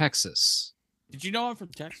from Texas. Did you know I'm from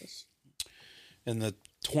Texas? In the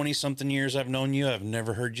 20-something years I've known you, I've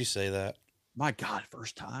never heard you say that. My God,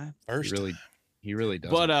 first time. He really does.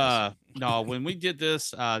 But no, when we did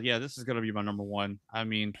this, yeah, this is gonna be my number 1. I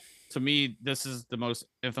mean, to me, this is the most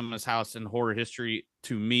infamous house in horror history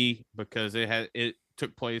to me because it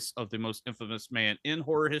took place of the most infamous man in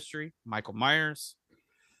horror history, Michael Myers.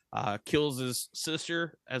 Kills his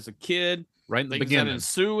sister as a kid. Right in the beginning. That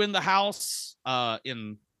ensue in the house.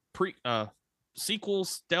 In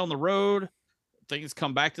sequels down the road, things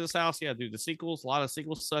come back to this house. Yeah, dude, the sequels, a lot of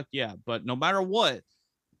sequels suck. Yeah, but no matter what,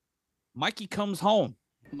 Mikey comes home.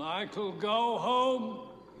 Michael, go home.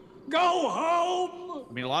 Go home.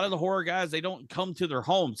 I mean, a lot of the horror guys, they don't come to their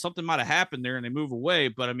home. Something might have happened there and they move away.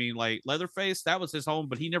 But I mean, like Leatherface, that was his home,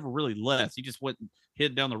 but he never really left. He just went and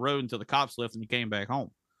hid down the road until the cops left and he came back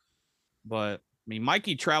home. But I mean,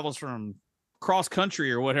 Mikey travels from cross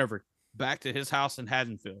country or whatever back to his house in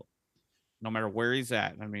Haddonfield, no matter where he's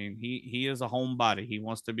at. I mean, he is a homebody. He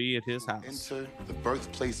wants to be at his house. Enter the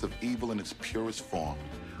birthplace of evil in its purest form,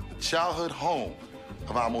 the childhood home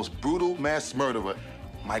of our most brutal mass murderer,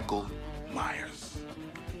 Michael Myers.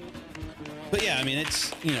 But yeah, I mean,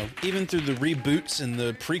 it's, even through the reboots and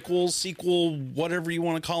the prequels, sequel, whatever you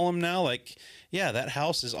want to call them now, like, yeah, that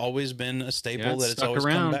house has always been a staple that it's always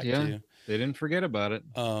come back to. They didn't forget about it.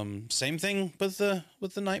 Same thing with the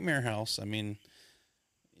Nightmare house. I mean,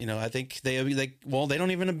 I think they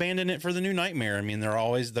don't even abandon it for the new Nightmare. I mean, they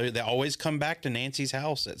always come back to Nancy's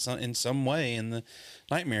house in some way in the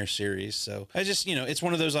Nightmare series. So I just, it's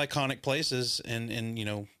one of those iconic places, and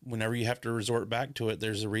whenever you have to resort back to it,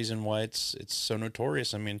 there's a reason why it's so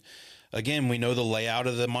notorious. I mean, again, we know the layout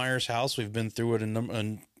of the Myers house. We've been through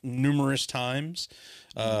it numerous times.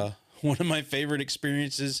 One of my favorite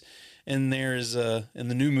experiences in there is in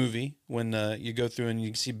the new movie when you go through and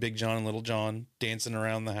you see Big John and Little John dancing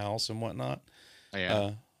around the house and whatnot.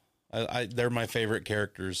 Yeah, they're my favorite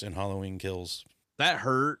characters in Halloween Kills. That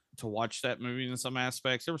hurt to watch that movie in some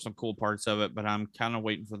aspects. There were some cool parts of it, but I'm kind of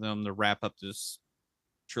waiting for them to wrap up this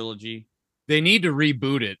trilogy. They need to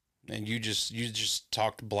reboot it. And you just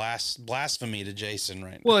talked blasphemy to Jason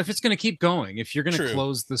right now. Well, if it's going to keep going, if you're going to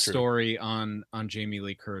close the story on Jamie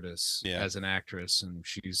Lee Curtis as an actress, and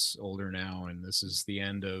she's older now, and this is the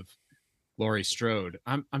end of Laurie Strode,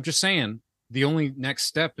 I'm just saying the only next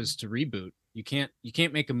step is to reboot. You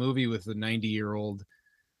can't make a movie with a 91-year-old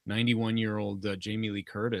Jamie Lee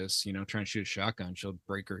Curtis, trying to shoot a shotgun. She'll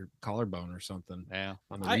break her collarbone or something. Yeah,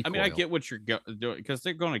 I get what you're doing because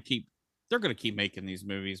they're going to keep making these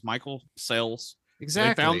movies. Michael sells.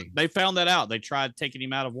 Exactly. They found that out. They tried taking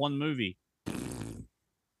him out of one movie.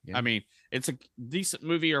 Yeah. I mean, it's a decent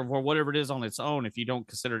movie or whatever it is on its own if you don't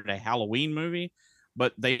consider it a Halloween movie.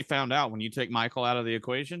 But they found out when you take Michael out of the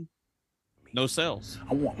equation, no sales.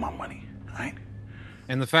 I want my money, right?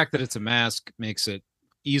 And the fact that it's a mask makes it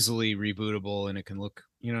easily rebootable, and it can look,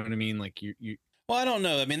 you know what I mean? Like you Well, I don't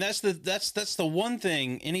know. I mean, that's the one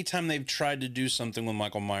thing. Anytime they've tried to do something with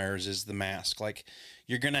Michael Myers is the mask. Like,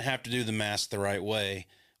 you're gonna have to do the mask the right way.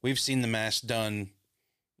 We've seen the mask done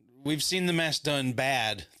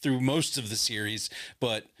bad through most of the series,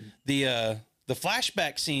 but the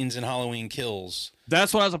flashback scenes in Halloween Kills.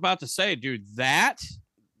 That's what I was about to say, dude.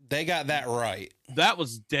 They got that right. That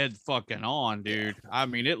was dead fucking on, dude. Yeah. I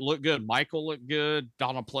mean, it looked good. Michael looked good.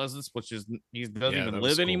 Donald Pleasance, he doesn't even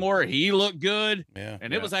live anymore. He looked good. Yeah.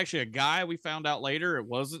 And it was actually a guy we found out later. It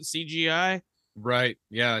wasn't CGI. Right.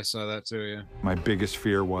 Yeah, I saw that too, yeah. My biggest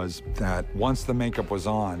fear was that once the makeup was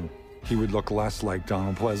on, he would look less like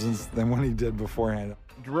Donald Pleasance than when he did beforehand.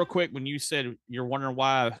 Real quick, when you said you're wondering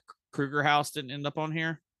why Krueger House didn't end up on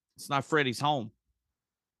here, it's not Freddy's home.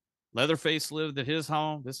 Leatherface lived at his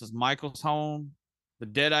home. This is Michael's home. The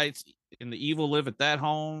Deadites and the evil live at that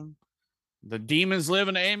home. The demons live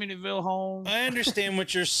in the Amityville home. I understand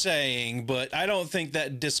what you're saying, but I don't think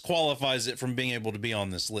that disqualifies it from being able to be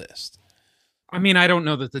on this list. I mean, I don't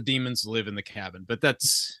know that the demons live in the cabin, but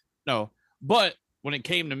that's... No, but when it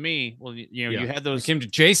came to me, well, you had those... It came to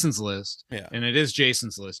Jason's list, yeah, and it is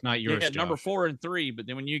Jason's list, not yours, Josh. Number 4 and 3, but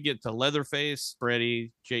then when you get to Leatherface,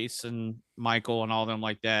 Freddy, Jason, Michael, and all them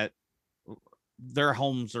like that, their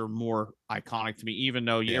homes are more iconic to me, even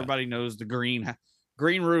though everybody knows the green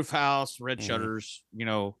roof house, red shutters,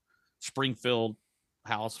 Springfield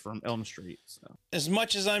house from Elm Street. So as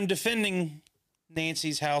much as I'm defending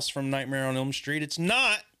Nancy's house from Nightmare on Elm Street, it's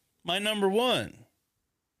not my number 1.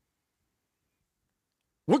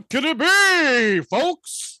 What could it be,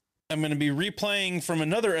 folks? I'm going to be replaying from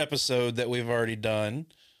another episode that we've already done.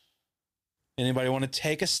 Anybody want to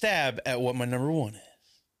take a stab at what my number 1 is?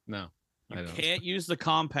 No. You can't use the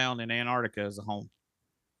compound in Antarctica as a home.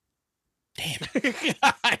 Damn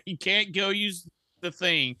it. You can't go use the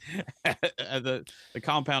thing, the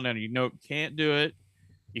compound down. Can't do it.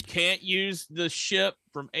 You can't use the ship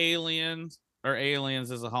from Aliens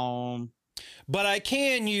as a home. But I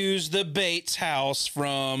can use the Bates house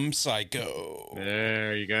from Psycho.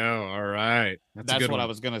 There you go. All right. That's what I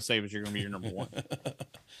was going to say, but you're going to be your number 1.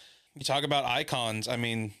 You talk about icons. I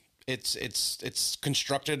mean, it's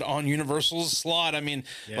constructed on Universal's slot. I mean,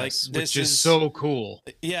 yes, like this which is so cool.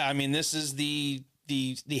 Yeah, I mean, this is the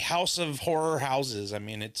house of horror houses. I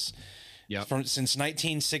mean, it's since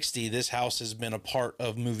 1960, this house has been a part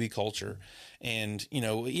of movie culture. And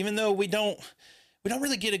even though we don't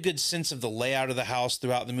really get a good sense of the layout of the house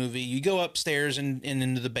throughout the movie, you go upstairs and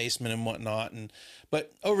into the basement and whatnot.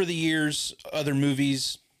 But over the years, other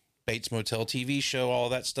movies, Bates Motel TV show, all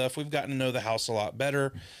that stuff, we've gotten to know the house a lot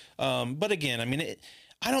better. But again, I mean,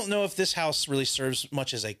 I don't know if this house really serves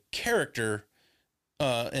much as a character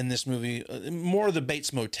in this movie. More the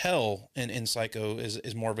Bates Motel in Psycho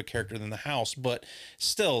is more of a character than the house. But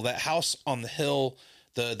still, that house on the hill,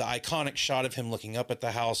 the iconic shot of him looking up at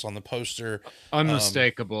the house on the poster,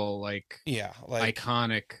 unmistakable, like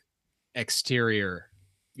iconic exterior.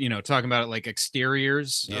 Talking about it like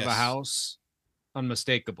exteriors of a house.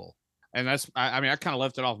 Unmistakable. And that's I kind of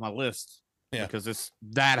left it off my list because it's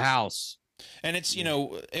that house, and it's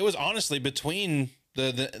it was honestly between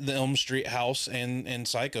the Elm Street house and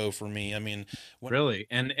Psycho for me. I mean, really,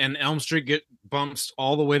 and Elm Street get bumps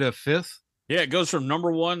all the way to 5th. It goes from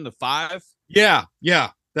number 1 to 5. Yeah,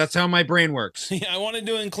 that's how my brain works. I wanted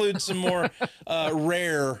to include some more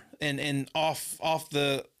rare and off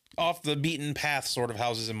the beaten path sort of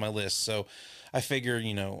houses in my list. So I figure,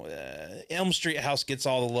 Elm Street house gets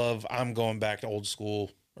all the love. I'm going back to old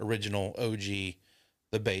school, original OG,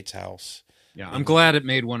 the Bates house. Yeah, I'm glad it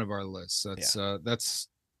made one of our lists. That's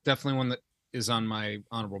definitely one that is on my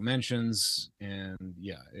honorable mentions. And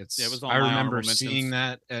it was I remember seeing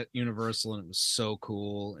that at Universal, and it was so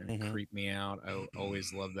cool, and it creeped me out. I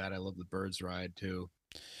always loved that. I love the Birds Ride too.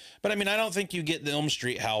 But I mean, I don't think you get the Elm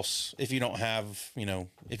Street house if you don't have,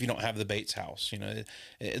 the Bates house.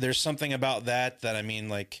 There's something about that I mean,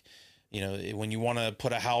 like, when you want to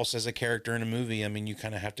put a house as a character in a movie, I mean, you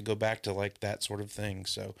kind of have to go back to like that sort of thing.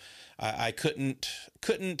 So I couldn't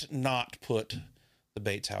not put the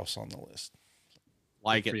Bates house on the list.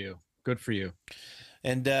 Good for you.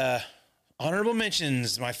 And honorable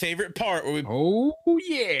mentions, my favorite part where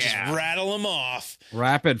we just rattle them off.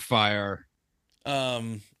 Rapid fire.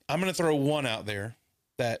 I'm going to throw one out there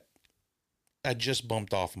that I just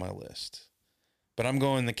bumped off my list, But I'm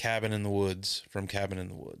going The Cabin in the Woods from Cabin in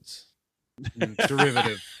the Woods.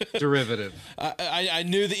 Derivative. I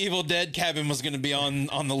knew the Evil Dead Cabin was going to be on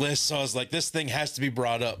the list, so I was like, this thing has to be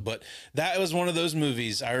brought up. But that was one of those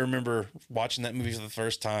movies. I remember watching that movie for the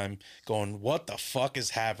first time, going, "What the fuck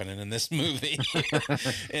is happening in this movie?"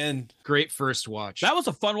 And great first watch. That was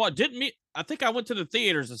a fun one. I think I went to the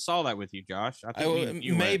theaters and saw that with you, Josh. I think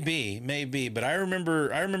maybe, but I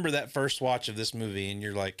remember that first watch of this movie, and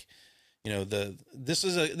you're like, you know, this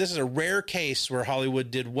is a rare case where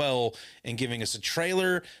Hollywood did well in giving us a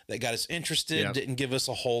trailer that got us interested, Yep. didn't give us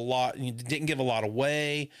a whole lot, didn't give a lot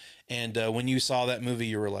away. And when you saw that movie,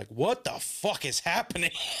 you were like, what the fuck is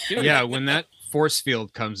happening? Yeah, when that force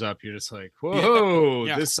field comes up, you're just like, whoa,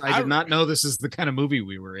 Yeah. I did not know this is the kind of movie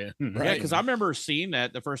we were in. Right. Yeah, because I remember seeing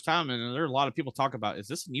that the first time, and there are a lot of people talk about, is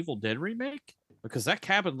this an Evil Dead remake? Because that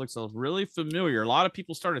cabin looks really familiar. A lot of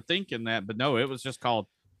people started thinking that, but no, it was just called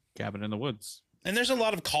Cabin in the Woods. And there's a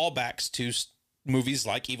lot of callbacks to movies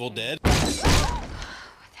like Evil Dead. What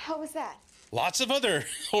the hell was that? Lots of other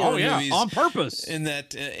horror movies on purpose. In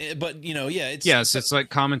that, but you know, it's like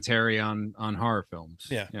commentary on horror films.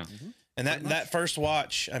 Yeah. Mm-hmm. And that first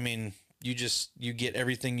watch, I mean, you get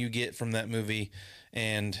everything you get from that movie,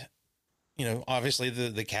 and you know, obviously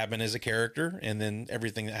the cabin is a character, and then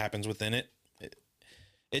everything that happens within it.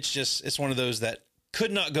 It's one of those that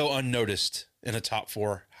could not go unnoticed in a top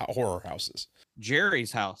 4 horror houses.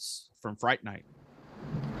 Jerry's house from Fright Night.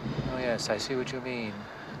 Oh yes, I see what you mean.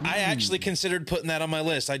 I actually considered putting that on my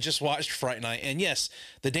list. I just watched Fright Night, and yes,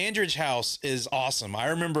 the Dandridge house is awesome. I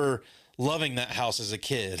remember loving that house as a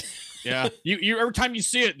kid. Yeah, you every time you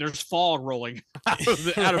see it, there's fog rolling out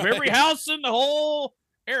of every house in the whole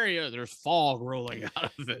area. There's fog rolling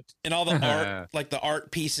out of it, and all the art, like the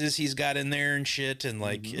art pieces he's got in there and shit, and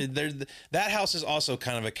like that house is also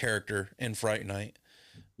kind of a character in Fright Night.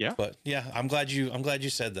 Yeah, but yeah, I'm glad you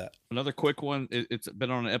said that. Another quick one. It's been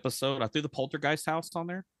on an episode. I threw the Poltergeist house on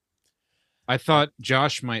there. I thought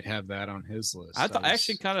Josh might have that on his list. I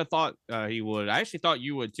actually kind of thought he would. I actually thought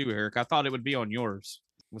you would too, Eric. I thought it would be on yours.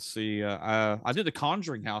 Let's see. I did the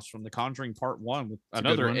Conjuring house from the Conjuring Part 1 with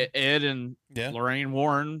another Ed and Lorraine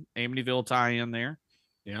Warren Amityville tie-in there.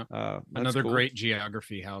 Yeah, another cool. Great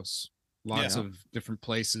geography house. Lots of different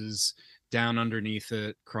places down underneath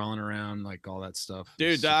it, crawling around, like all that stuff.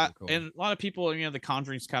 Dude, cool. And a lot of people, the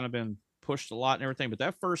Conjuring's kind of been pushed a lot and everything, but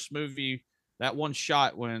that first movie, that one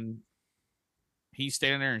shot when he's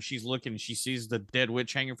standing there and she's looking and she sees the dead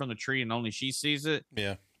witch hanging from the tree and only she sees it.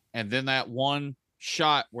 Yeah. And then that one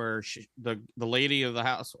shot where the lady of the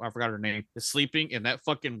house, I forgot her name, is sleeping and that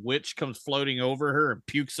fucking witch comes floating over her and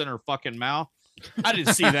pukes in her fucking mouth. I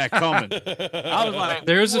didn't see that coming. I was like,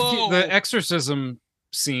 there's the exorcism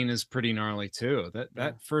scene is pretty gnarly too.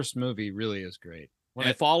 That first movie really is great. When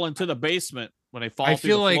they fall into the basement, when they fall I through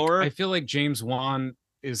feel the like floor. I feel like James Wan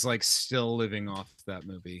is like still living off that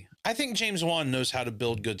movie. I think James Wan knows how to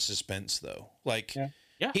build good suspense though. Like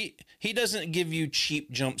he doesn't give you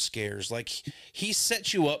cheap jump scares. Like he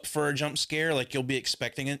sets you up for a jump scare, like you'll be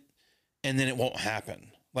expecting it, and then it won't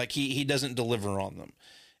happen. Like he doesn't deliver on them.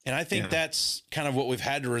 And I think that's kind of what we've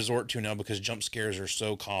had to resort to now because jump scares are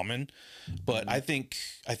so common. But I think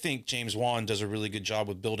James Wan does a really good job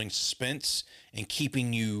with building suspense and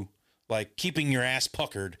keeping your ass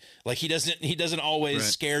puckered. Like he doesn't always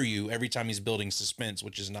scare you every time he's building suspense,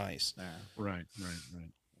 which is nice. Yeah. Right.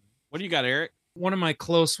 What do you got, Eric? One of my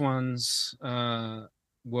close ones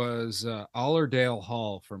was Allerdale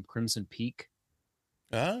Hall from Crimson Peak.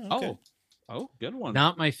 Okay. Oh, good one.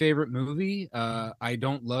 Not my favorite movie. I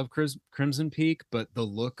don't love Crimson Peak, but the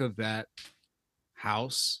look of that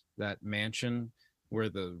house, that mansion where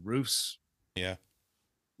the roof's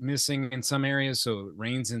missing in some areas, so it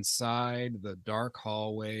rains inside, the dark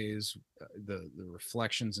hallways, the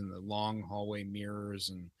reflections in the long hallway mirrors,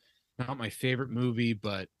 and not my favorite movie,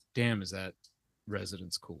 but damn, is that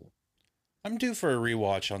residence cool. I'm due for a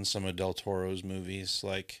rewatch on some of Del Toro's movies.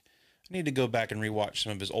 Like I need to go back and rewatch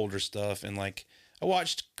some of his older stuff. And like I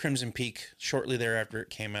watched Crimson Peak shortly thereafter it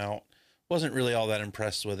came out. Wasn't really all that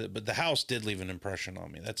impressed with it, but the house did leave an impression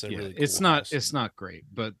on me. That's a really cool house. It's not great,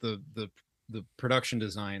 but the production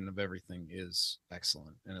design of everything is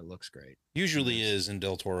excellent and it looks great. Usually is in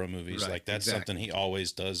Del Toro movies. Like that's something he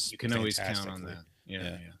always does. You can always count on that.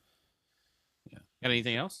 Yeah. Got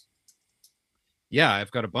anything else? Yeah,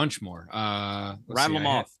 I've got a bunch more. Rattle them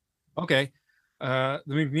off. Okay. The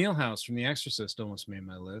McNeil house from The Exorcist almost made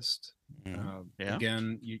my list.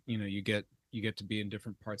 Again, you get to be in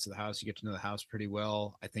different parts of the house. You get to know the house pretty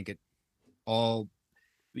well. I think it all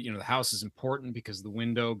the house is important because the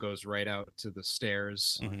window goes right out to the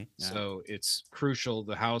stairs. So it's crucial.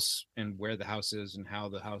 The house and where the house is and how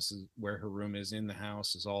the house is, where her room is in the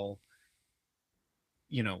house is all,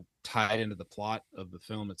 tied into the plot of the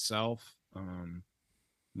film itself.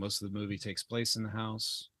 Most of the movie takes place in the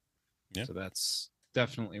house. Yeah. So that's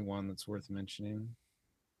definitely one that's worth mentioning.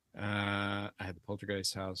 I had the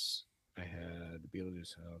Poltergeist house. I had the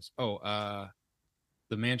Beetlejuice house.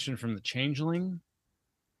 The Mansion from the Changeling.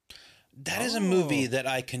 That is a movie that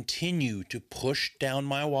I continue to push down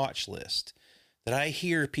my watch list, that I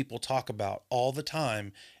hear people talk about all the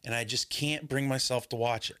time, and I just can't bring myself to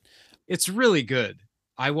watch it. It's really good.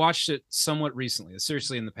 I watched it somewhat recently,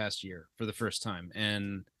 seriously in the past year for the first time,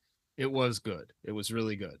 and it was good. It was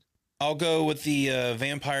really good. I'll go with the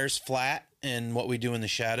Vampires Flat and What We Do in the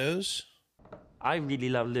Shadows. I really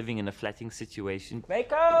love living in a flatting situation.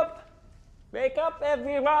 Wake up! Wake up,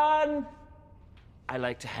 everyone! I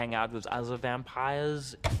like to hang out with other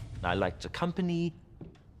vampires. I like the company.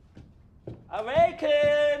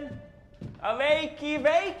 Awaken! Awakey,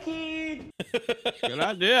 wakey! Good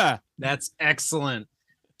idea. That's excellent.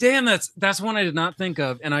 Damn, that's one I did not think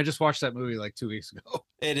of, and I just watched that movie like 2 weeks ago.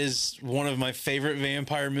 It is one of my favorite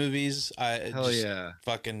vampire movies. Hell yeah.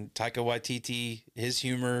 Fucking Taika Waititi, his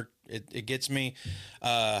humor, it gets me.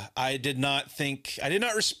 I did not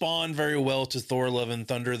respond very well to Thor Love and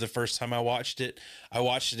Thunder the first time I watched it. I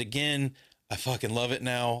watched it again. I fucking love it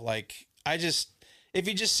now. Like, if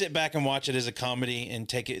you just sit back and watch it as a comedy and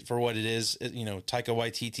take it for what it is, Taika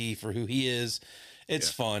Waititi for who he is, it's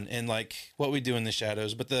fun. And like What We Do in the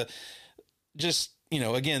Shadows, but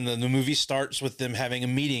again, the movie starts with them having a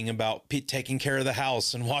meeting about taking care of the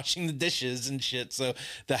house and washing the dishes and shit. So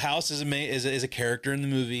the house is a character in the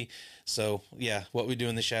movie. So yeah, What We Do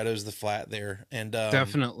in the Shadows, the flat there. And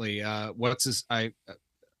definitely I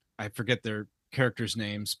forget their characters'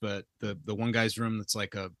 names, but the one guy's room that's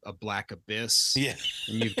like a black abyss. Yeah.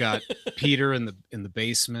 And you've got Peter in the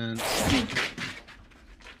basement.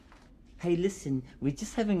 Hey, listen, we're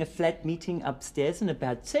just having a flat meeting upstairs in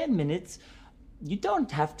about 10 minutes. You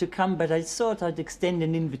don't have to come, but I thought I'd extend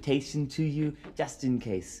an invitation to you just in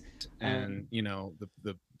case. And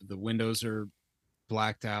the windows are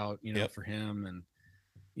blacked out, for him, and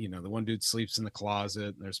the one dude sleeps in the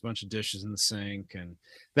closet. And there's a bunch of dishes in the sink, and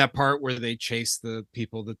that part where they chase the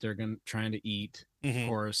people that they're trying to eat, of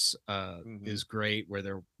course, is great. Where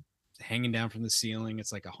they're hanging down from the ceiling.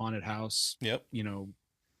 It's like a haunted house. Yep.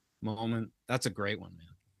 Moment. That's a great one,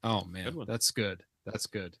 man. Oh man, that's good. That's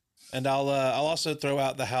good. And I'll also throw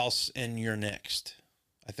out The House in Your Next.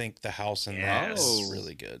 I think The House in that is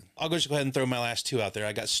really good. I'll just go ahead and throw my last two out there.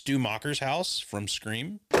 I got Stu Macher's house from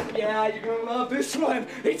Scream. Yeah, you're gonna love this one.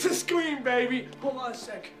 It's a Scream, baby. Hold on a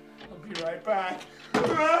sec. I'll be right back.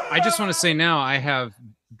 I just want to say now I have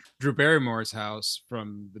Drew Barrymore's house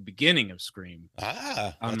from the beginning of Scream.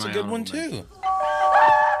 That's a good one too.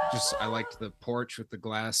 I liked the porch with the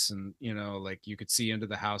glass, and like you could see into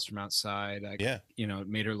the house from outside. It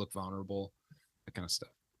made her look vulnerable, that kind of stuff.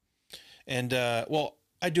 And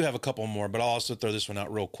I do have a couple more, but I'll also throw this one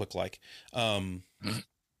out real quick. Like Paranormal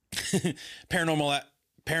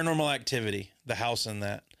Activity, the house in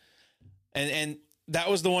that, and that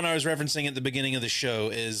was the one I was referencing at the beginning of the show.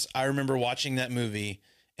 Is I remember watching that movie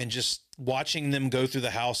and just watching them go through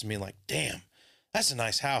the house and being like, damn, that's a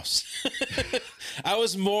nice house. I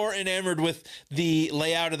was more enamored with the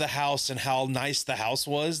layout of the house and how nice the house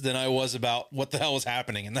was than I was about what the hell was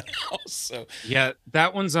happening in the house. So yeah,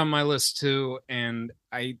 that one's on my list too. And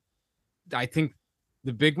I think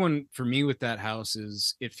the big one for me with that house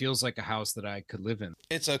is it feels like a house that I could live in.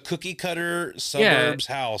 It's a cookie cutter suburbs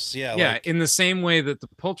house. Yeah. Yeah. In the same way that the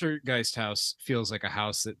Poltergeist house feels like a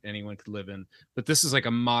house that anyone could live in. But this is like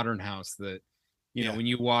a modern house that, when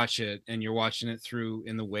you watch it and you're watching it through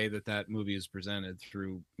in the way that movie is presented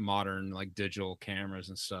through modern like digital cameras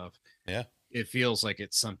and stuff. Yeah. It feels like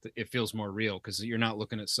it's something, it feels more real because you're not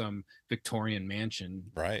looking at some Victorian mansion.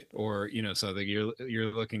 Right. Or, so that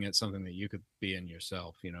you're looking at something that you could be in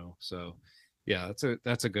yourself, So yeah,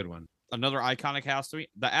 that's a good one. Another iconic house to me,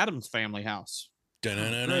 the Addams Family house.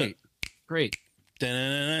 Great.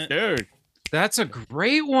 Dude. That's a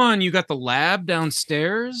great one. You got the lab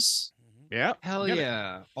downstairs. Yeah. Hell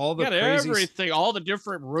yeah. All the crazy everything, all the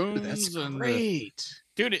different rooms. That's and great.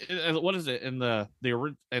 Dude, what is it in the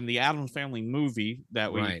Addams Family movie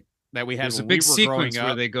that we had? There's a when big we were sequence growing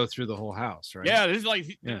where up. they go through the whole house, right? Yeah, it's like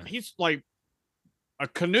he's like a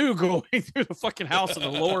canoe going through the fucking house in the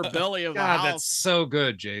lower belly of the house. That's so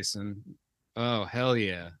good, Jason. Oh, hell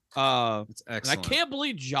yeah. It's excellent. And I can't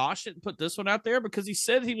believe Josh didn't put this one out there because he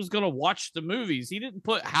said he was going to watch the movies. He didn't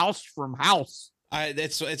put House from House.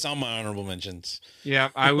 It's on my honorable mentions. Yeah,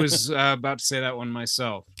 I was about to say that one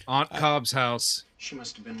myself. Aunt Cobb's house. She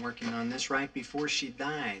must have been working on this right before she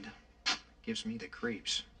died. Gives me the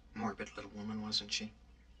creeps. Morbid little woman, wasn't she?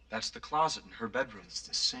 That's the closet in her bedroom. It's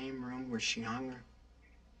the same room where she hung her,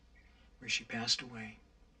 where she passed away.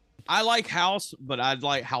 I like House, but I'd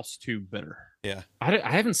like House 2 better. Yeah. I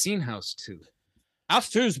haven't seen House 2. House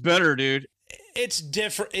 2 is better, dude. It's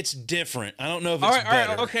different. It's different. I don't know if it's All right,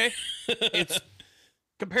 better. okay. It's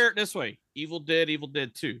compare it this way: Evil Dead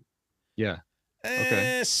 2. Yeah.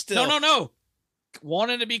 Okay. Still. No.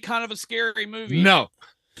 Wanting to be kind of a scary movie. No.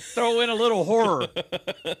 Throw in a little horror.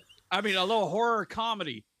 I mean, a little horror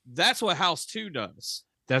comedy. That's what House 2 does.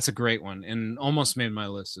 That's a great one, and almost made my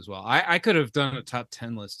list as well. I could have done a top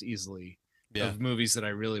 10 list easily of movies that I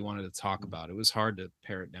really wanted to talk about. It was hard to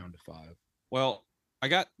pare it down to 5. Well, I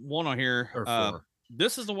got one on here. Or 4.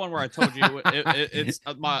 This is the one where I told you it's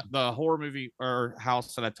the horror movie or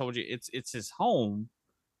house that I told you it's his home,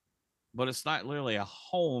 but it's not literally a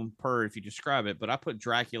home per if you describe it. But I put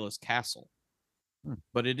Dracula's castle,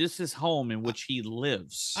 but it is his home in which he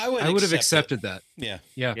lives. I would have accepted that. Yeah.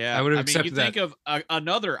 I would have accepted that. You think of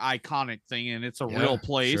another iconic thing, and it's a real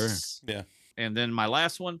place. Sure. Yeah. And then my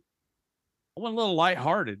last one. I went a little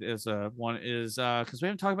lighthearted as one is because we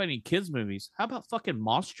haven't talked about any kids movies. How about fucking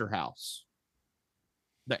Monster House?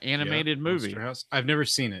 The animated movie. Monster House. I've never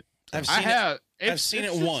seen it. I've seen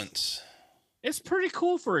it once. It's pretty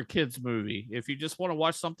cool for a kids movie. If you just want to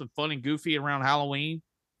watch something fun and goofy around Halloween,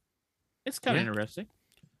 it's kind of interesting.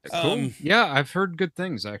 Cool. Yeah, I've heard good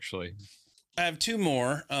things actually. I have 2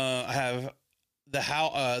 more. I have the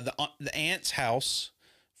Aunt's House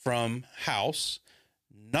from House.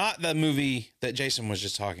 Not the movie that Jason was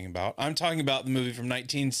just talking about. I'm talking about the movie from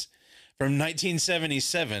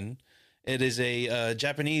 1977. It is a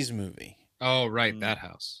Japanese movie. Oh, right. That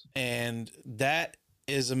house. And that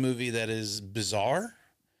is a movie that is bizarre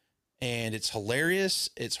and it's hilarious.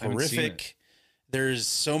 It's horrific. There's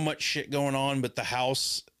so much shit going on, but the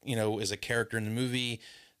house, is a character in the movie.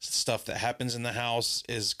 Stuff that happens in the house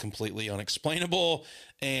is completely unexplainable,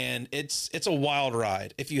 and it's a wild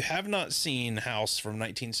ride. If you have not seen House from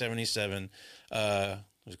 1977, there's a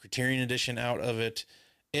Criterion edition out of it.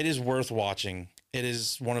 It is worth watching. It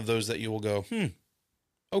is one of those that you will go,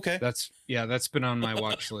 okay. That's been on my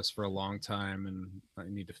watch list for a long time, and I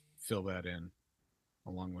need to fill that in,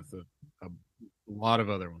 along with a lot of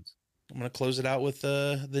other ones. I'm gonna close it out with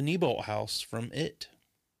the Neibolt house from It.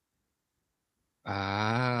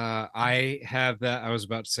 I have that. I was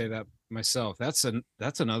about to say that myself. That's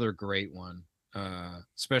another great one.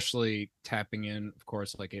 Especially tapping in, of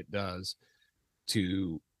course, like It does,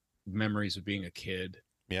 to memories of being a kid.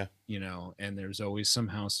 Yeah. And there's always some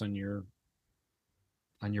house on your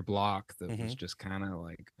block that was just kind of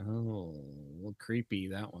like, oh, a little creepy,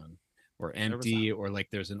 that one. Or empty, or like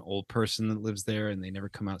there's an old person that lives there and they never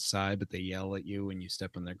come outside, but they yell at you when you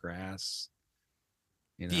step on their grass.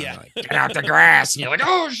 Like, get out the grass, and you're like,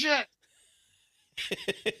 oh shit.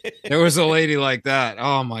 There was a lady like that.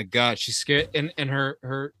 Oh my god, she's scared, and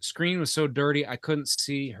her screen was so dirty I couldn't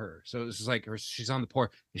see her. So it was just like she's on the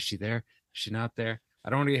porch. Is she there? Is she not there?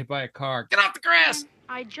 I don't want to get hit by a car. Get off the grass.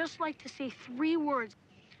 I'd just like to say 3 words: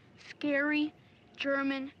 scary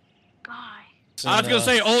German guy. I was gonna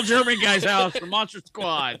say old German guy's house from Monster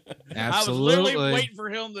Squad. Absolutely. I was literally waiting for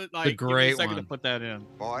him to give me a second to put that in.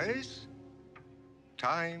 Boys,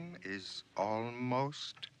 time is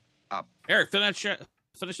almost up. Eric, finish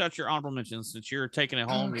out your honorable mentions since you're taking it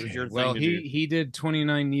home. It was your thing. Well, to do. he did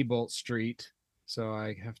 29 Neibolt Street, so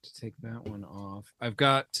I have to take that one off. I've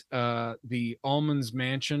got the Ullman's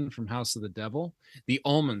Mansion from House of the Devil. The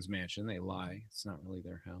Ullman's Mansion, they lie. It's not really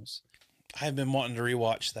their house. I've been wanting to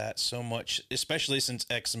rewatch that so much, especially since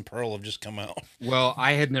X and Pearl have just come out. Well,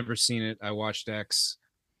 I had never seen it. I watched X,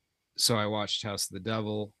 so I watched House of the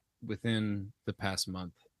Devil within the past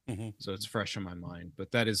month. So it's fresh in my mind.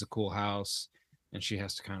 But that is a cool house, and she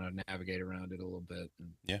has to kind of navigate around it a little bit.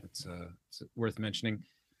 And it's worth mentioning.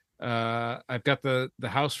 I've got the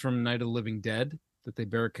house from Night of the Living Dead that they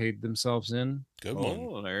barricade themselves in. Good one.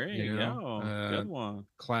 Oh, there you go. Good one.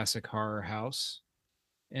 Classic horror house.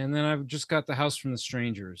 And then I've just got the house from The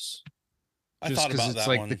Strangers. I thought about that. It's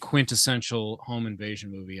like one. the quintessential home invasion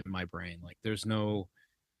movie in my brain. Like there's no,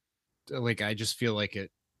 like, I just feel like it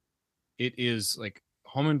is like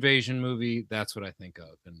home invasion movie. That's what I think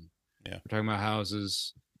of. And we're talking about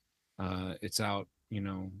houses. It's out,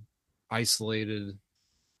 isolated,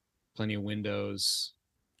 plenty of windows.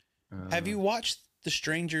 Have you watched The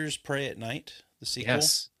Strangers Pray at Night? The sequel?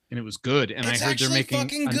 Yes. And it was good. And it's I heard they're making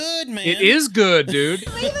fucking good, man. It is good, dude.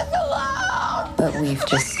 Leave us alone! But we've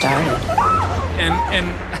just started.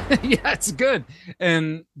 and yeah, it's good.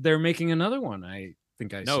 And they're making another one. I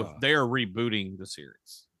think I saw. No, they are rebooting the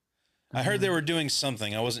series. I heard they were doing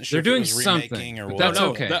something. I wasn't sure They're if it doing was something, remaking or but what. that's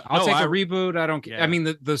okay. I'll take a reboot. I don't. Yeah. I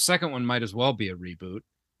mean, the second one might as well be a reboot.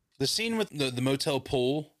 The scene with the motel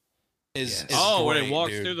pool is when great, it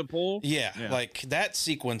walks dude. through the pool. Yeah, like that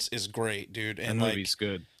sequence is great, dude. And That movie's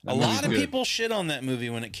good. That a lot movie's of good. people shit on that movie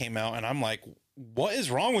when it came out, and I'm like, what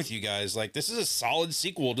is wrong with you guys? Like, this is a solid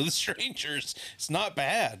sequel to The Strangers. It's not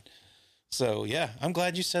bad. So yeah, I'm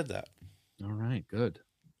glad you said that. All right, good.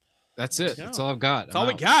 That's it. That's all I've got. That's all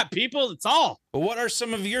we got, people. That's all. But what are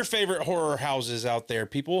some of your favorite horror houses out there,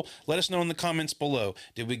 people? Let us know in the comments below.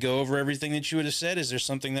 Did we go over everything that you would have said? Is there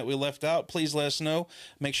something that we left out? Please let us know.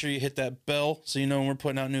 Make sure you hit that bell so you know when we're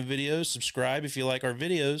putting out new videos. Subscribe if you like our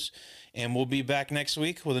videos. And we'll be back next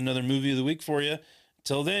week with another movie of the week for you.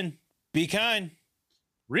 Till then, be kind.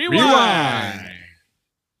 Rewind.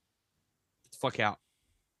 Fuck out.